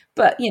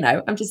 But, you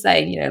know, I'm just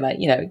saying,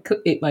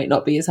 it might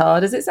not be as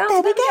hard as it sounds.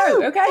 There we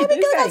go. Okay, there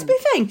we go, that's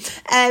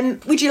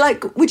boofing. Would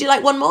you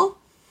like one more?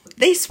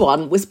 This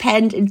one was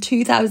penned in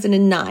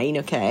 2009,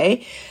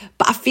 okay?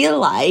 But I feel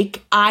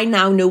like I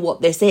now know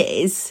what this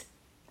is.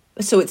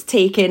 So it's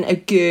taken a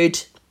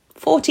good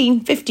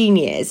 14, 15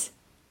 years.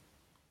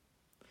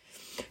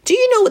 Do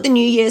you know what the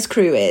New Year's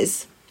crew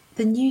is?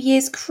 The New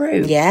Year's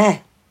crew? Yeah.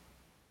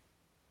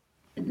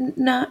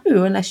 No,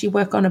 unless you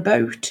work on a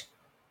boat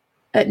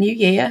at New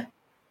Year.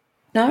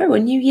 No, a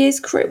New Year's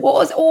crew.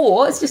 Or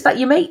it's just like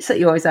your mates that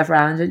you always have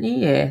around at New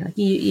Year. Like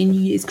your New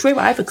Year's crew.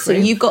 I have a crew. So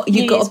you've got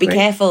to be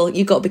careful.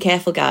 You've got to be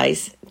careful,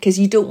 guys, because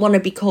you don't want to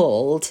be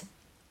called.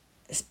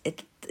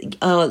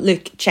 Oh,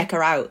 look, check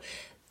her out.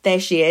 There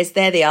she is.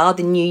 There they are,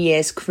 the New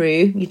Year's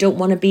crew. You don't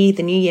want to be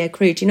the New Year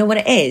crew. Do you know what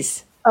it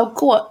is? Oh,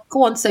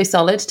 go on, So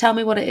Solid. Tell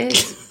me what it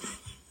is.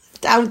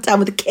 down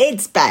with the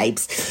kids,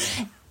 babes.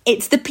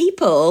 It's the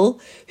people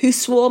who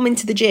swarm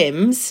into the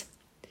gyms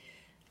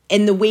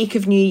in the week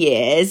of New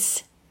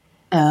Year's.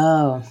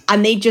 Oh.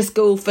 And they just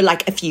go for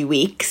like a few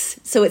weeks.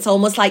 So it's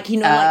almost like, like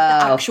the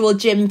actual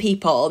gym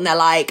people. And they're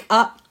like,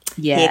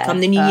 here come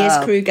the New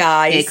Year's crew,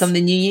 guys. Here come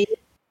the New Year.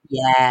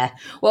 Yeah.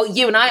 Well,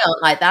 you and I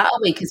aren't like that, are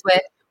we? Because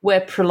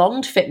we're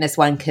prolonged fitness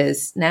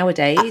wankers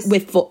nowadays.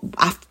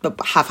 I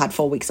have had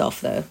 4 weeks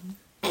off, though.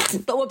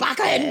 But we're back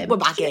in. We're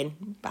back in.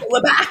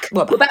 We're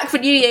back for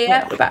New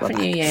Year. We're back for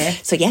New Year.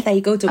 So, yeah, there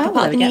you go. Don't be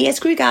part of the New Year's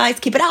crew, guys.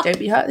 Keep it up. Don't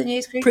be part of the New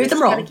Year's crew. Prove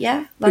them wrong.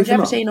 Yeah,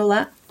 longevity and all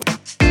that.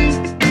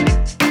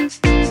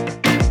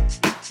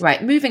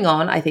 Right, moving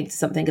on, I think, to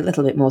something a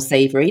little bit more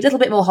savoury, a little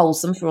bit more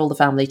wholesome for all the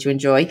family to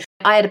enjoy.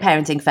 I had a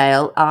parenting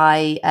fail.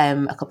 I,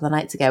 a couple of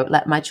nights ago,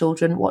 let my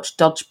children watch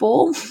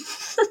Dodgeball.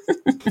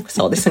 I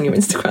saw this on your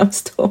Instagram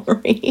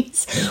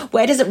stories.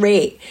 Where does it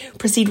rate?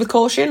 Proceed with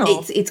caution? Or?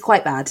 It's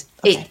quite bad.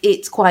 Okay.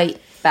 It's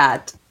quite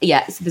bad.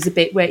 Yeah, so there's a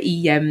bit where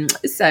Ben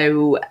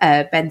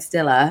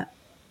Stiller,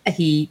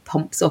 he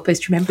pumps up. Do you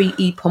remember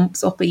he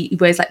pumps up? He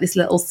wears like this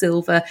little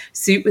silver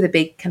suit with a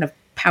big kind of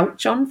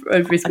pouch on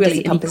over his willy, and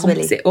he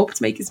pumps it up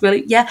to make his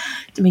willy. Yeah,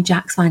 I mean,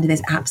 Jack's finding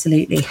this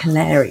absolutely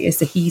hilarious.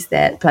 So he's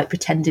there like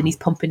pretending he's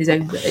pumping his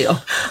own willy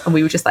up, and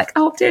we were just like,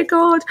 oh dear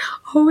God.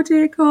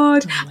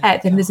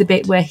 Then there's a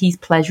bit where he's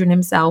pleasuring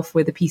himself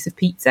with a piece of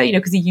pizza,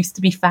 because he used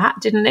to be fat,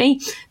 didn't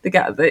he? The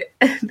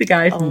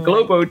guy from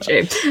Globo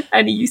Gym,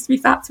 and he used to be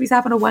fat, so he's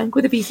having a wank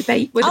with a piece of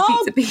bait with a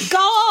pizza piece.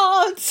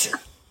 God,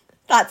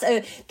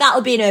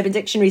 that'll be an Urban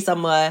Dictionary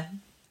somewhere.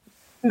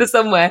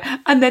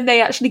 And then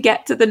they actually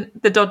get to the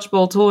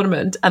dodgeball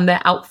tournament, and their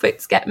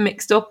outfits get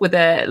mixed up with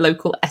a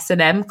local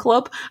S&M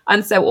club,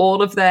 and so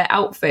all of their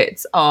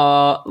outfits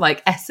are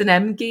like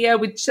S&M gear,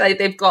 which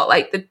they've got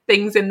like the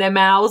things in their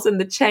mouths and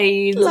the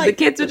chains. Like, and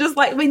the kids were just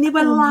like, they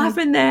were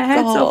laughing their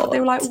heads off, but they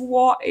were like,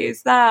 what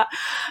is that?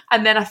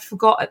 And then I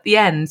forgot at the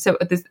end, so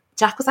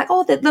Jack was like,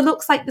 oh, there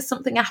looks like there's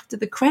something after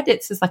the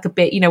credits. There's like a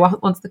bit,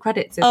 once the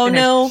credits are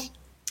finished. No.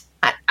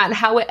 And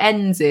how it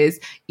ends is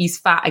he's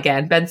fat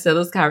again. Ben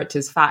Stiller's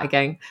character's fat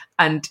again,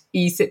 and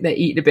he's sitting there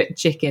eating a bit of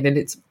chicken, and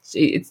it's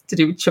to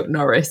do with Chuck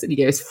Norris, and he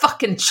goes,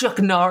 fucking Chuck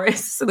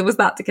Norris. So there was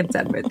that to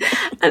contend with.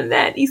 And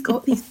then he's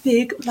got these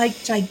big, like,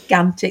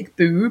 gigantic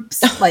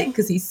boobs, like,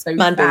 because he's so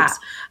fat. Boobs.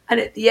 And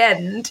at the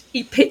end,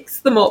 he picks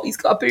them up. He's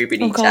got a boob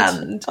in each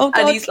hand. Oh, God.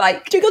 And he's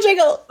like,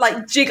 jiggle,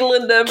 like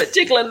jiggling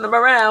them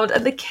around.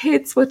 And the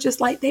kids were just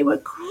like, they were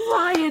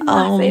crying,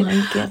 laughing. Oh,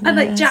 my goodness. And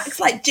like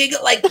Jack's like, jiggle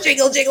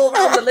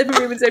around the living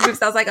room and so forth.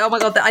 So I was like, oh my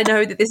God, I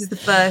know that this is the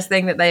first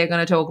thing that they are going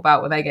to talk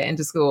about when they get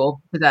into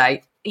school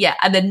today. Yeah,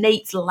 and then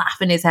Nate's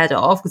laughing his head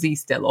off because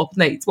he's still up.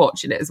 Nate's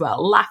watching it as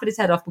well, laughing his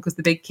head off because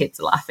the big kids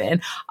are laughing.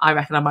 I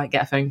reckon I might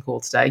get a phone call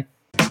today.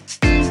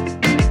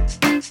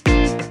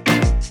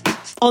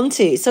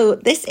 So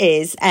this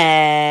is,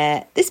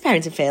 this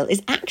parenting fail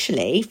is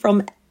actually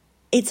from,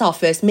 it's our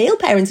first male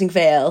parenting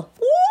fail.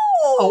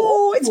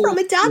 Oh, it's from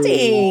a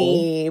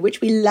daddy,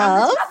 which we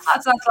love.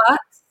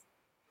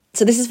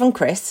 So this is from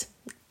Chris.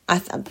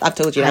 I've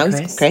told you now,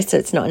 it's Chris, so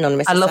it's not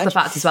anonymous. I love the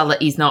fact as well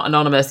that he's not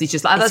anonymous. He's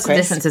just like, there's some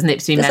differences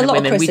between men and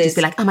women. We'd just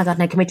be like, oh my God,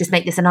 no, can we just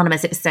make this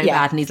anonymous? It was so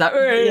bad. And he's like,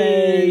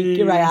 hey,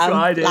 here I am,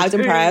 loud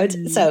and proud.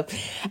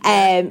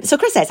 So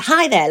Chris says,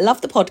 hi there,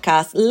 love the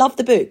podcast, love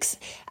the books,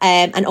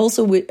 and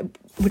also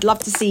would love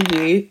to see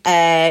you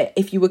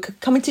if you were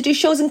coming to do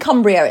shows in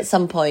Cumbria at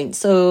some point.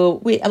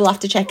 So I'll have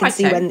to check and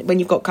see when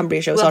you've got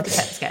Cumbria shows on.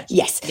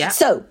 Yes. Yeah.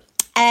 So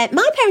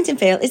my parenting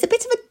fail is a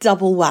bit of a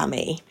double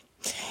whammy.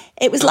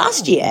 It was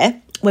last year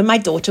when my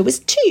daughter was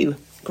 2,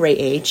 great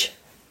age.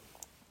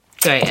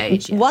 Great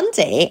age. Yeah. One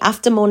day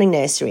after morning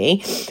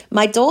nursery,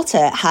 my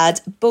daughter had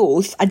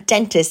both a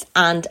dentist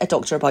and a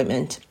doctor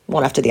appointment,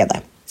 one after the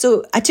other.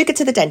 So I took her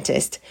to the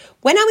dentist.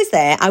 When I was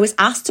there, I was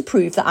asked to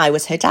prove that I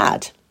was her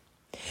dad.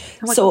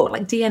 Oh my God,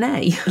 like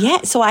DNA.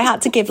 Yeah, so I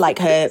had to give like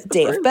her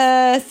date of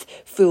birth,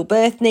 full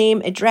birth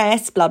name,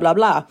 address, blah, blah,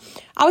 blah.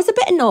 I was a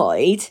bit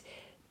annoyed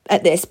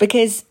at this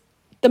because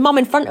the mum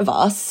in front of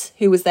us,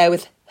 who was there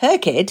with her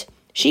kid,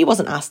 she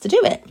wasn't asked to do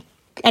it.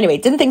 Anyway,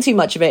 didn't think too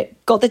much of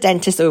it. Got the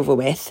dentist over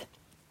with.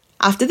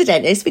 After the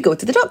dentist, we go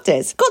to the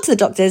doctors. Got to the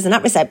doctors and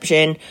at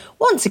reception,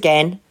 once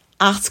again,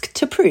 asked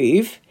to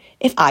prove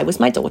if I was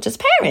my daughter's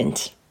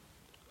parent.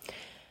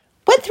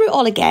 Went through it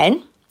all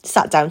again,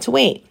 sat down to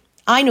wait.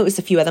 I noticed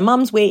a few other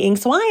mums waiting,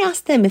 so I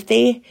asked them if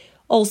they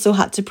also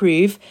had to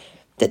prove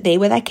that they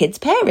were their kids'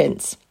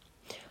 parents.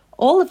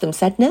 All of them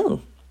said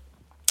no.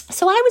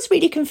 So I was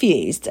really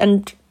confused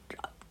and,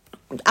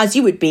 as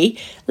you would be,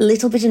 a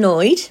little bit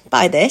annoyed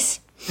by this.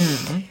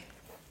 Mm-hmm.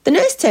 The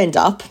nurse turned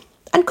up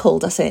and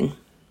called us in.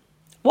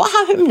 What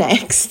happened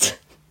next?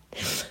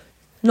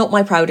 Not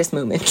my proudest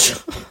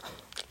moment.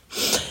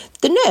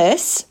 The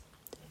nurse,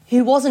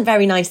 who wasn't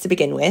very nice to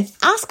begin with,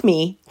 asked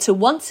me to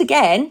once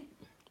again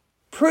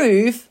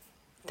prove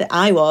that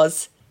I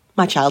was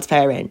my child's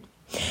parent.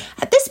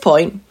 At this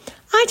point,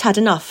 I'd had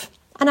enough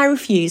and I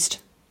refused.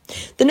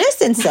 The nurse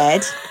then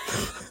said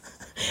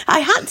I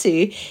had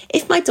to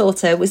if my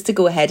daughter was to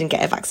go ahead and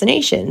get her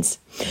vaccinations.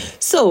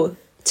 So,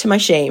 to my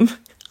shame,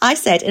 I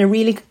said in a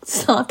really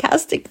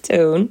sarcastic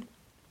tone,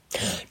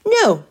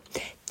 no,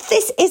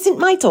 this isn't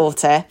my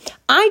daughter.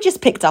 I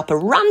just picked up a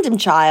random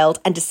child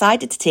and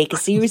decided to take a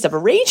series of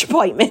arranged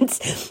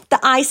appointments that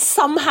I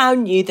somehow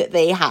knew that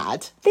they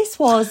had. This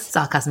was...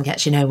 Sarcasm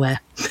gets you nowhere.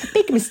 A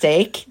big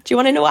mistake. Do you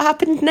want to know what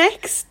happened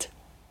next?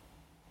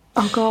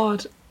 Oh,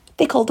 God.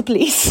 They called the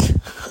police.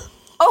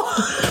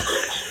 Oh!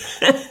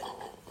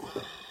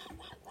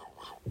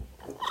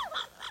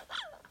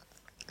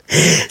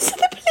 So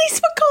the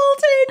police were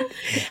called in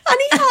and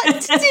he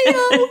had to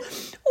deal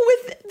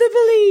with the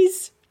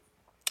police.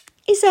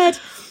 He said,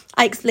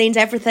 I explained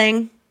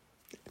everything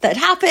that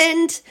had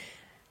happened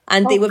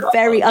and they were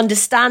very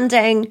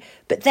understanding,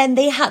 but then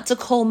they had to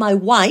call my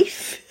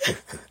wife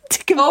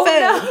to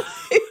confirm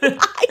who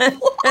I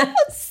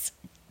was.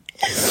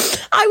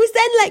 I was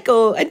then let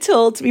go and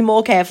told to be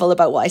more careful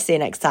about what I say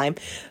next time.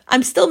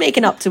 I'm still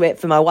making up to it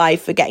for my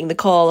wife for getting the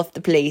call off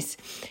the police.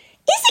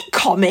 Is it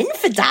common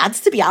for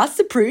dads to be asked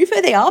to prove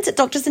who they are to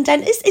doctors and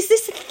dentists? Is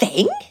this a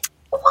thing?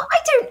 Well, I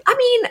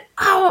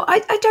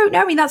don't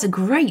know. I mean, that's a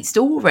great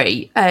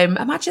story.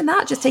 Imagine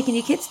that, just taking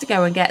your kids to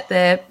go and get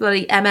the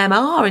bloody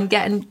MMR and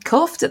getting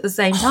cuffed at the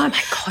same time.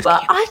 Oh my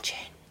God,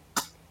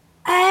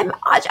 can you imagine?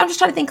 I'm just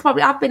trying to think,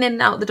 probably I've been in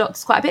and out of the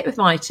doctors quite a bit with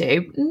my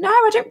 2. No,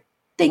 I don't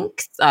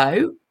think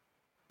so.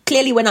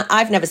 Clearly,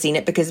 I've never seen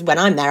it because when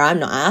I'm there, I'm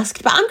not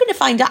asked. But I'm going to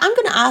find out. I'm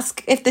going to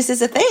ask if this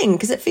is a thing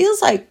because it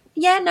feels like...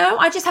 Yeah, no,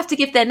 I just have to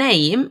give their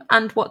name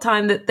and what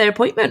time that their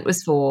appointment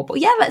was for. But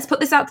yeah, let's put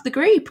this out to the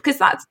group because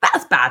that's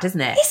bad, isn't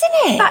it? Isn't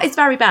it? That is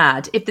very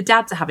bad if the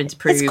dads are having to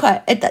prove. It's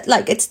quite,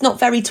 it's not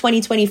very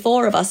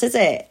 2024 of us, is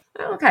it?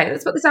 Okay,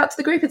 let's put this out to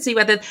the group and see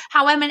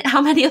how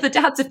many other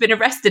dads have been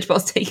arrested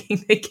whilst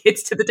taking their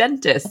kids to the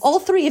dentist. All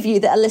 3 of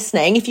you that are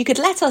listening, if you could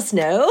let us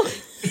know.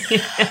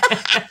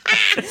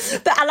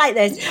 But I like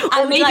this.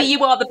 Or maybe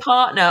you are the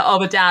partner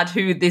of a dad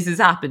who this has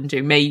happened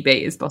to.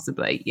 Maybe it's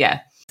possibly,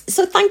 yeah.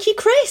 So thank you,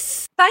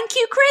 Chris. Thank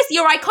you, Chris.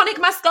 Your iconic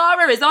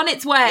mascara is on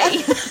its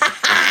way.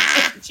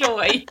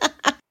 Enjoy.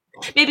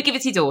 Maybe give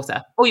it to your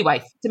daughter or your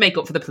wife to make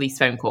up for the police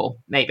phone call.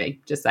 Maybe.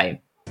 Just saying.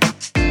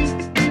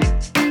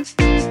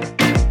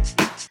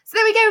 So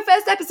there we go,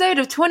 first episode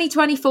of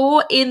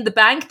 2024 in the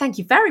bank. Thank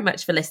you very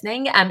much for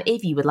listening.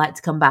 If you would like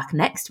to come back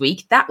next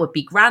week, that would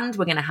be grand.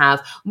 We're going to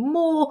have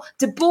more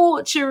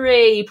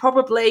debauchery,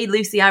 probably,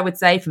 Lucy, I would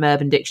say, from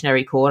Urban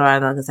Dictionary Corner.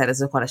 I'm going to say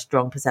there's quite a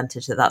strong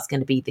percentage that's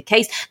going to be the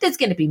case. There's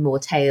going to be more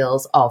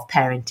tales of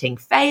parenting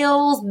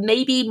fails,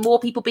 maybe more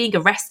people being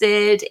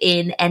arrested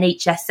in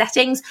NHS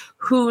settings.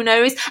 Who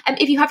knows?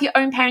 If you have your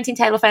own parenting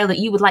tale or fail that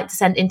you would like to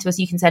send in to us,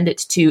 you can send it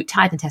to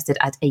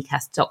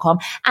tiredandtested@acast.com.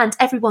 And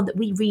everyone that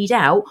we read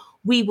out,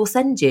 we will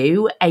send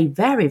you a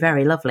very,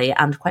 very lovely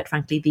and, quite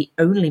frankly, the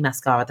only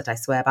mascara that I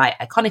swear by,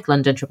 Iconic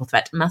London Triple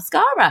Threat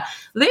Mascara.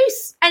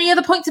 Luce, any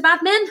other points of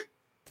admin?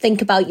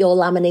 Think about your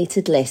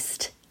laminated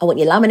list. I want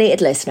your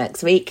laminated list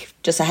next week,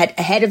 just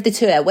ahead of the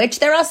tour, which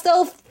there are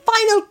still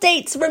final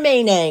dates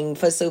remaining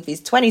for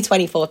Sophie's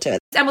 2024 tour.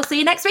 And we'll see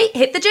you next week.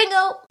 Hit the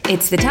jingle.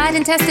 It's the Tried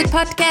and Tested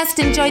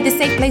podcast. Enjoy the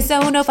safe play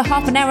zone over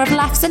half an hour of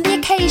laughs and the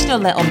occasional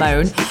little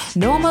moan.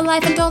 Normal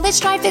life and all this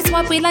strife is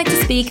what we like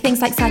to speak.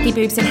 Things like saggy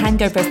boobs and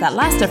hangovers that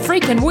last a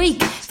freaking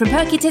week. From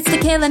perky tits to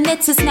kill and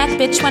knits a snack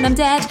bitch when I'm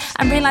dead.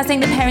 I'm realising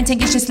that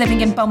parenting is just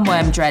living in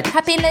bumworm dread.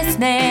 Happy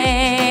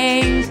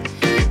listening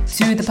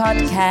to the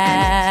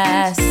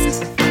podcast.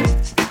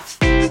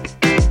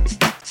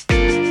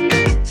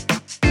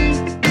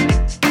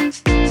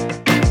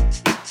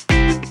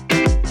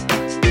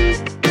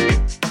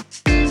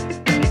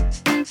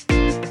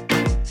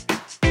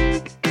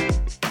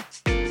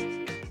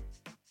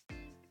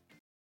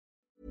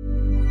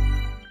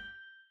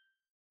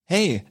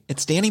 Hey,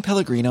 it's Danny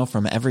Pellegrino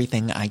from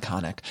Everything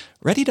Iconic.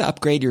 Ready to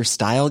upgrade your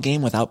style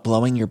game without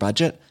blowing your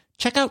budget?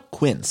 Check out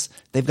Quince.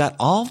 They've got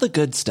all the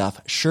good stuff,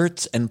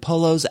 shirts and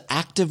polos,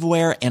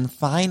 activewear, and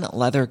fine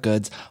leather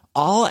goods,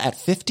 all at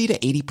 50 to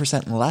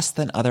 80% less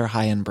than other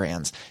high-end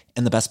brands.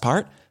 And the best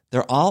part?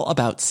 They're all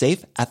about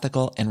safe,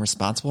 ethical, and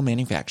responsible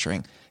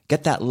manufacturing.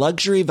 Get that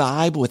luxury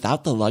vibe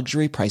without the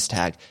luxury price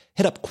tag.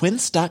 Hit up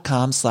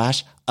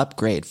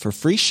quince.com/upgrade for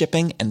free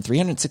shipping and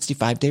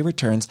 365-day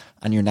returns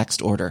on your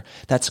next order.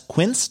 That's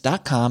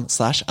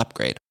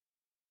quince.com/upgrade.